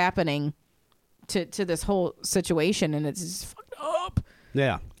it was happening to this whole situation, and it's just fucked up.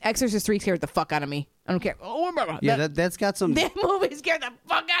 Yeah. Exorcist 3 scared the fuck out of me. I don't care. Oh, that's got some. That movie scared the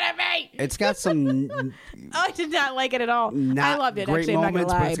fuck out of me. It's got some. I did not like it at all. I loved it. Great actually, moments, I'm not gonna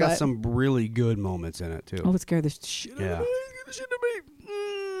lie, but it's got some really good moments in it too. Oh, it scared the shit out of me. It scared the shit out of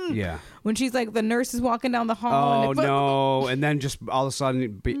me. Yeah. When she's like, the nurse is walking down the hall. Oh, no. And then just all of a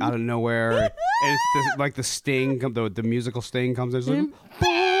sudden, out of nowhere, and it's like the sting, the musical sting comes in.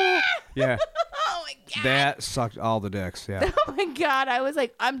 Like, yeah. Oh, my God. That sucked all the dicks. Yeah. Oh, my God. I was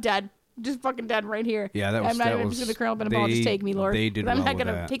like, I'm dead. Just fucking dead right here. Yeah, that was. I'm not even just going to curl up in a ball. Just take me, Lord. They did I'm well not going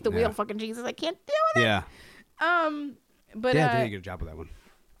to take the wheel, fucking Jesus. I can't do it. Yeah. But yeah, they did a good job with that one.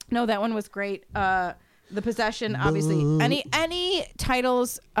 No, that one was great. The Possession, obviously. Any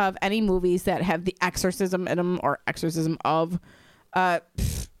titles of any movies that have the exorcism in them or exorcism of,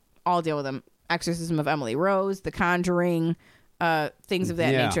 I'll deal with them. Exorcism of Emily Rose, The Conjuring, things of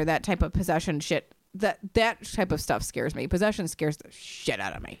that nature. That type of possession shit. That type of stuff scares me. Possession scares the shit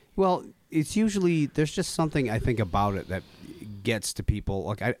out of me. Well, it's usually there's just something I think about it that gets to people.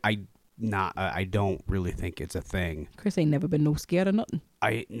 Like I don't really think it's a thing. Chris ain't never been no scared of nothing.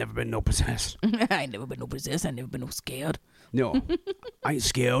 I ain't never been no possessed. I ain't never been no possessed. I ain't never been no scared. No, I ain't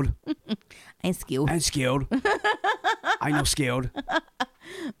scared. I ain't scared. I ain't scared. I ain't no scared.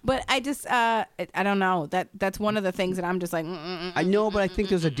 But I just, I don't know. That's one of the things that I'm just like. I know, but I think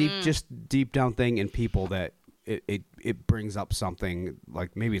there's a deep down thing in people that it brings up something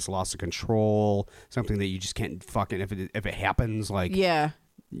like maybe it's loss of control, something that you just can't fucking if it happens like you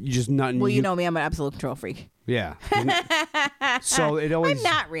just nothing. Well, you know me, I'm an absolute control freak. Yeah. So it always. I'm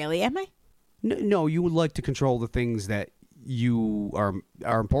not really, am I? No, you would like to control the things that you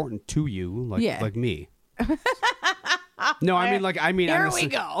are important to you, like me. No, I mean, Here we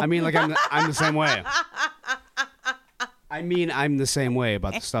go. I mean, like I'm the same way. I mean, I'm the same way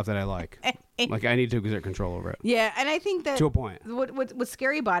about the stuff that I like. Like I need to exert control over it. Yeah, and I think that to a point. What's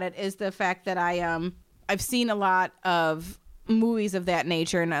scary about it is the fact that I've seen a lot of movies of that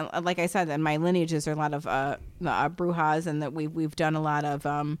nature, and like I said, in my lineages are a lot of brujas, and that we've done a lot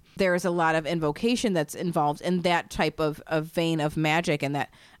of there's a lot of invocation that's involved in that type of vein of magic, and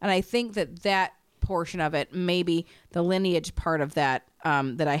I think that portion of it, maybe the lineage part of that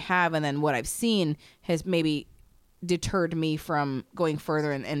that I have, and then what I've seen has maybe deterred me from going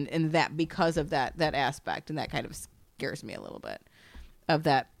further in that because of that aspect, and that kind of scares me a little bit of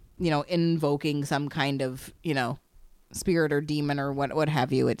that, invoking some kind of spirit or demon or what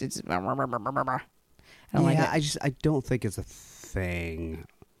have you. It's I don't like it. I don't think it's a thing.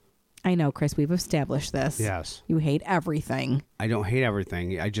 I know, Chris, we've established this. Yes. You hate everything. I don't hate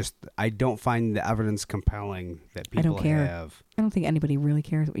everything. I don't find the evidence compelling that people I don't care. have. I don't think anybody really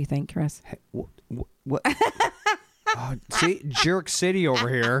cares what you think, Chris. Hey, what? See, Jerk City over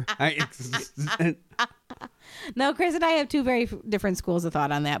here. No, Chris and I have two very different schools of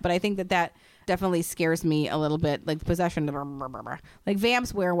thought on that, but I think that definitely scares me a little bit. Like possession, like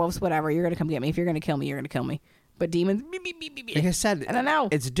vamps, werewolves, whatever. You're gonna come get me. If you're gonna kill me, you're gonna kill me. But demons, like I said, I don't know.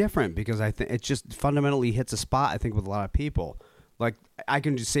 It's different because I think it just fundamentally hits a spot. I think with a lot of people. Like I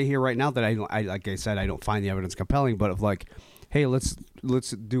can just say here right now that I like I said I don't find the evidence compelling, but of like, hey, let's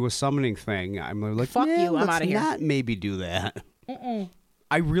do a summoning thing. I'm like, fuck you, I'm out of here. Let's not maybe do that.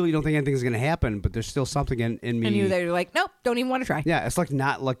 I really don't think anything's going to happen, but there's still something in me. And you're like, nope, don't even want to try. Yeah, it's like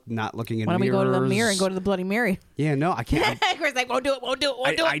not looking in mirrors. Why don't we go to the mirror and go to the Bloody Mary? Yeah, no, I can't. Chris like, won't do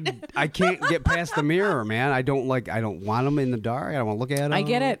it. I can't get past the mirror, man. I don't want them in the dark. I don't want to look at them. I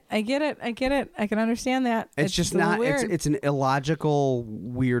get it. I can understand that. It's just not. Weird. It's an illogical,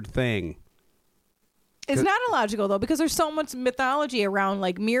 weird thing. It's not illogical though, because there's so much mythology around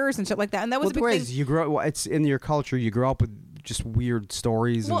like mirrors and shit like that, and that was a big thing. You grow. It's in your culture. You grow up with just weird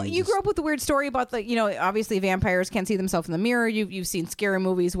stories. Well, you grew up with the weird story about obviously vampires can't see themselves in the mirror. You've seen scary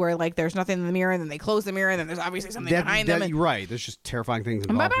movies where like there's nothing in the mirror, and then they close the mirror, and then there's obviously something behind them. You're right. There's just terrifying things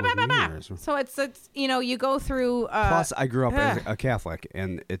involved with mirrors. So it's you go through. Plus, I grew up as a Catholic,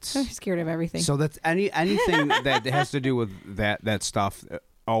 and I'm scared of everything. So that's anything that has to do with that stuff.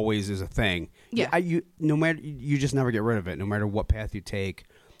 Always is a thing. Yeah. You just never get rid of it, no matter what path you take.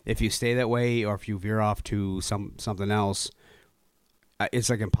 If you stay that way, or if you veer off to something else,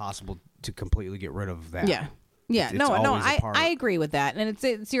 it's like impossible to completely get rid of that. Yeah. I agree with that, and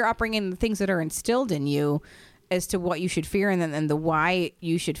it's your upbringing, the things that are instilled in you as to what you should fear, and then the why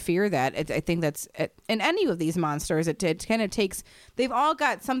you should fear that. I think that's in any of these monsters. It kind of takes. They've all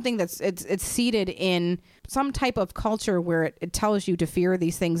got something that's it's seated in some type of culture where it tells you to fear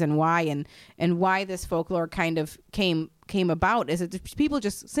these things and why, and why this folklore kind of came about is that people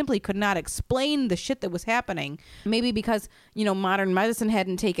just simply could not explain the shit that was happening. Maybe because modern medicine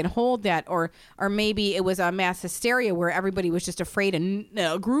hadn't taken hold yet, or maybe it was a mass hysteria where everybody was just afraid and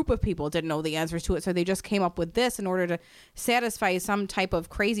a group of people didn't know the answers to it, so they just came up with this in order to satisfy some type of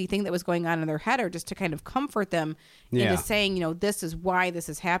crazy thing that was going on in their head, or just to kind of comfort them into saying, this is why this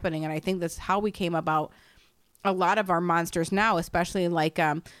is happening. And I think that's how we came about a lot of our monsters now, especially like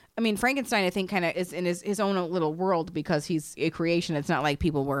Frankenstein, I think, kind of is in his own little world because he's a creation. It's not like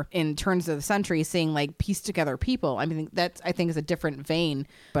people were in turns of the century seeing like pieced together people. I mean, I think is a different vein,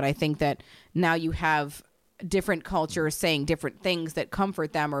 but I think that now you have different cultures saying different things that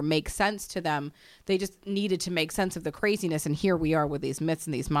comfort them or make sense to them. They just needed to make sense of the craziness, and here we are with these myths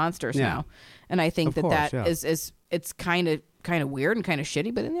and these monsters now. And I think is it's kind of weird and kind of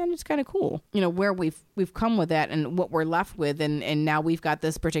shitty, but in the end it's kind of cool. Where we've come with that and what we're left with, and now we've got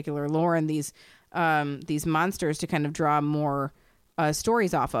this particular lore and these monsters to kind of draw more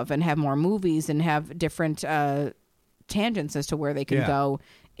stories off of, and have more movies and have different tangents as to where they can go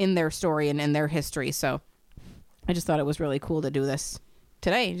in their story and in their history. So I just thought it was really cool to do this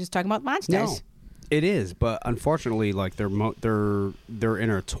today, just talking about monsters. No, it is, but unfortunately, like they're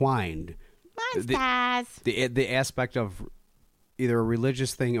intertwined. Monsters. The aspect of either a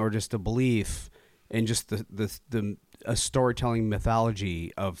religious thing or just a belief, and just the storytelling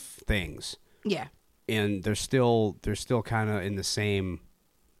mythology of things. Yeah. And they're still kind of in the same.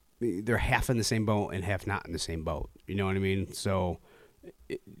 They're half in the same boat and half not in the same boat. You know what I mean? So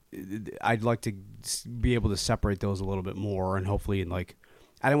I'd like to be able to separate those a little bit more, and hopefully, like,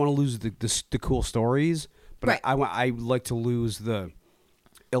 I don't want to lose the cool stories, but right. I like to lose the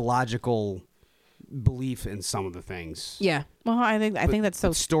illogical belief in some of the things. Yeah. Well, I think that's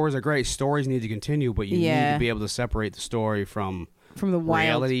so. Stories are great. Stories need to continue, but you need to be able to separate the story from the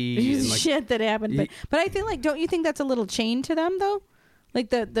wild reality shit that happened. But I feel like, don't you think that's a little chained to them though? Like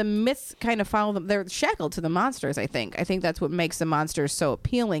the myths kind of follow them. They're shackled to the monsters, I think. I think that's what makes the monsters so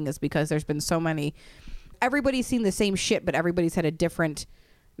appealing, is because there's been so many. Everybody's seen the same shit, but everybody's had a different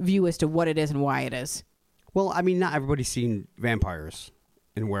view as to what it is and why it is. Well, I mean, not everybody's seen vampires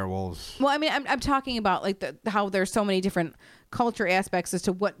and werewolves. Well, I mean, I'm talking about like how there's so many different culture aspects as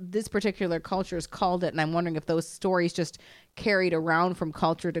to what this particular culture has called it, and I'm wondering if those stories just carried around from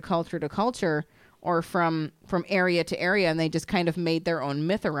culture to culture to culture, or from area to area, and they just kind of made their own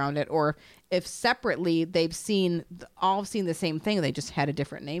myth around it, or if separately they've all seen the same thing, they just had a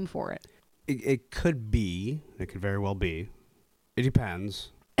different name for it. It could be. It could very well be. It depends.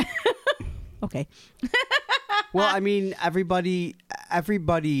 Okay. Well, I mean, everybody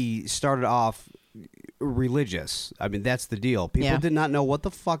started off religious. I mean, that's the deal. People did not know what the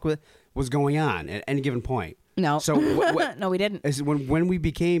fuck was going on at any given point. No. So no, we didn't. When we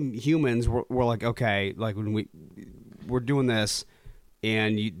became humans, we're like, okay, like when we're doing this,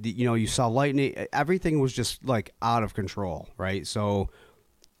 and you saw lightning, everything was just like out of control, right? So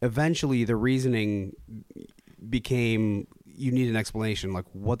eventually, the reasoning became you need an explanation. Like,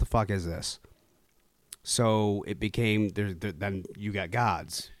 what the fuck is this? So it became then you got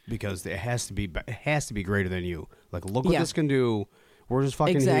gods because it has to be greater than you. Like, look what this can do. We're just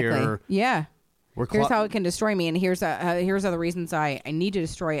fucking here. Yeah. Here's how it can destroy me, and here's other reasons I need to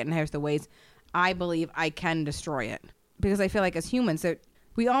destroy it, and here's the ways I believe I can destroy it. Because I feel like as humans that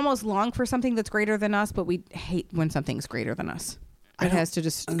we almost long for something that's greater than us, but we hate when something's greater than us. It has to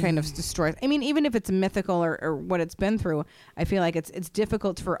just kind of destroy. I mean, even if it's mythical or what it's been through, I feel like it's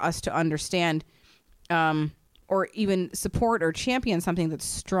difficult for us to understand or even support or champion something that's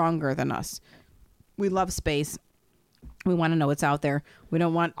stronger than us. We love space. We want to know what's out there. We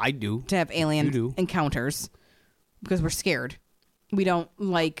don't want to have alien encounters because we're scared. We don't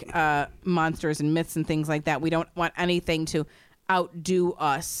like monsters and myths and things like that. We don't want anything to outdo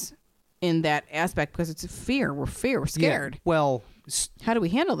us in that aspect because it's fear. We're scared. Yeah, well, how do we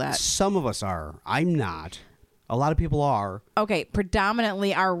handle that? Some of us are. I'm not. A lot of people are. Okay,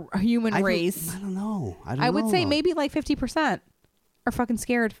 predominantly our human race. I don't know. I would say maybe like 50% are fucking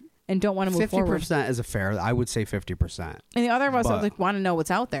scared and don't want to move forward. 50% is a fair. I would say 50%. And the other of us want to know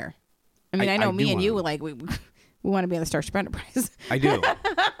what's out there. I mean, I know me and you like we want to be on the Starship Enterprise. I do.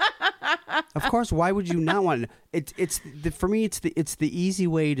 Of course. Why would you not want to? For me. It's the easy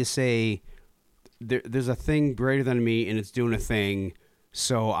way to say there's a thing greater than me and it's doing a thing.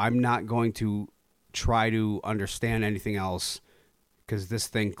 So I'm not going to try to understand anything else because this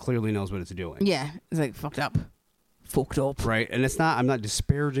thing clearly knows what it's doing. Yeah, it's like fucked up. Right, and it's not. I'm not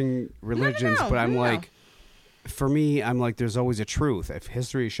disparaging religions, but I'm like, for me, I'm like, there's always a truth. If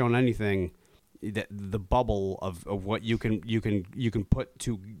history has shown anything, that the bubble of what you can put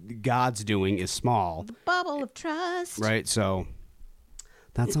to God's doing is small. The bubble of trust. Right, so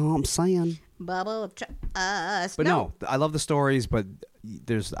that's all I'm saying. Bubble of trust. But no, I love the stories, but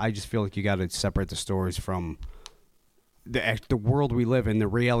I just feel like you got to separate the stories from the world we live in, the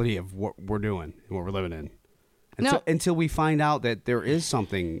reality of what we're doing and what we're living in. Until we find out that there is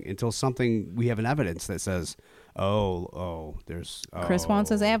something, we have an evidence that says, there's... Chris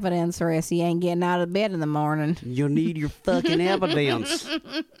wants his evidence or else he ain't getting out of bed in the morning. You need your fucking evidence.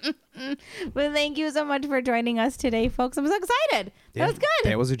 Well, thank you so much for joining us today, folks. I'm so excited. That was good.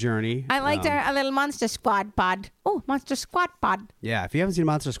 That was a journey. I liked our little Monster Squad pod. Oh, Monster Squad pod. Yeah, if you haven't seen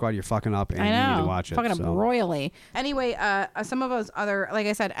Monster Squad, you're fucking up and you need to watch it. Fucking up royally. Anyway, some of us other, like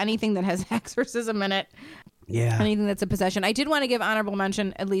I said, anything that has exorcism in it. Yeah. Anything that's a possession. I did want to give honorable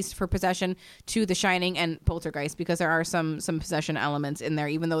mention, at least for possession, to The Shining and Poltergeist because there are some possession elements in there,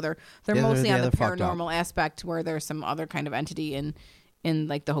 even though they're mostly on the paranormal aspect where there's some other kind of entity in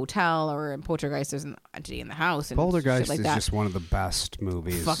like the hotel, or in Poltergeist there's an entity in the house. And Poltergeist like is just one of the best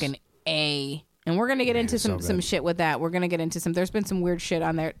movies. Fucking A. And we're gonna get into some shit with that. We're gonna get into some. There's been some weird shit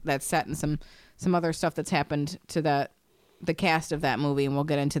on there that's set, and some other stuff that's happened to the cast of that movie, and we'll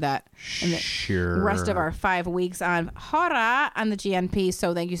get into that in the rest of our 5 weeks on horror on the GNP.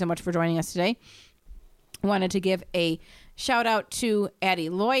 So thank you so much for joining us today. I wanted to give a shout out to Addie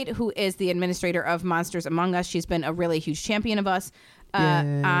Lloyd, who is the administrator of Monsters Among Us. She's been a really huge champion of us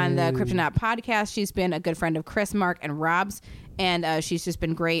on the Cryptonaut podcast. She's been a good friend of Chris, Mark, and Rob's, and she's just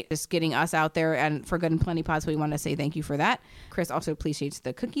been great just getting us out there and for Good and Plenty Pod. So we want to say thank you for that. Chris also appreciates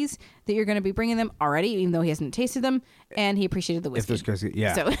the cookies that you're going to be bringing them already, even though he hasn't tasted them, and he appreciated the whiskey. If there's cookies,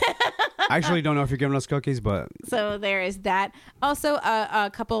 yeah. So I actually don't know if you're giving us cookies, but so there is that. Also,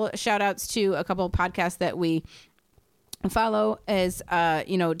 a couple shout outs to a couple podcasts that we follow is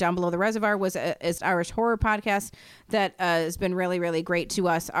Down Below the Reservoir is Irish horror podcast that has been really, really great to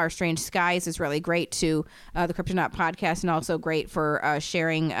us. Our Strange Skies is really great to the Cryptonaut podcast, and also great for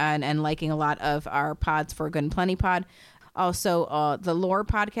sharing and liking a lot of our pods for Good and Plenty Pod. Also, the Lore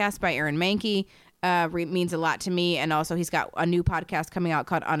podcast by Aaron Mankey means a lot to me, and also he's got a new podcast coming out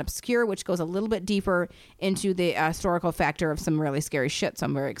called Unobscure, which goes a little bit deeper into the historical factor of some really scary shit, so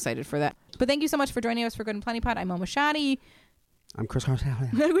I'm very excited for that. But thank you so much for joining us for Good and Plenty Pod. I'm Momo Shadi. I'm Chris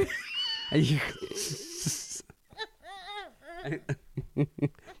Harsell.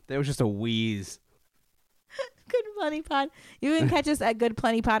 That was just a wheeze. Good and Plenty Pod. You can catch us at Good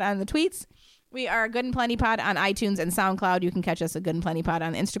Plenty Pod on the tweets. We are Good and Plenty Pod on iTunes and SoundCloud. You can catch us at Good and Plenty Pod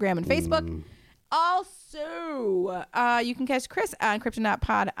on Instagram and Facebook. Also, you can catch Chris on Cryptonaut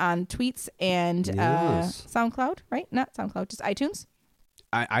Pod on tweets and SoundCloud, right? Not SoundCloud, just iTunes.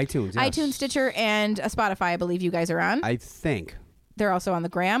 iTunes, yes. iTunes, Stitcher, and Spotify, I believe you guys are on. I think. They're also on the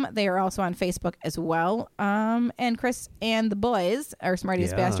gram. They are also on Facebook as well. And Chris and the boys, our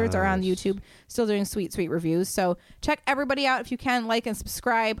Smartiest Bastards, are on YouTube, still doing sweet, sweet reviews. So check everybody out if you can. Like and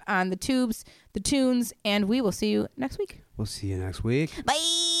subscribe on the tubes, the tunes, and we will see you next week. We'll see you next week.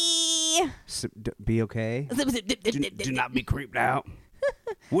 Bye. Be okay. Do not be creeped out.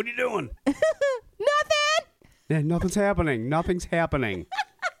 What are you doing? Nothing. Yeah, nothing's happening. Nothing's happening.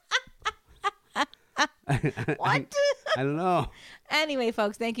 What? I don't know. Anyway,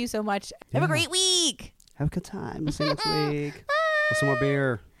 folks, thank you so much. Have a great week. Have a good time. See you next week. Some more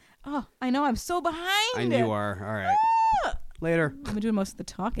beer. Oh, I know. I'm so behind. I know you are. All right. Later. I'm doing most of the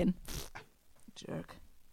talking. Jerk.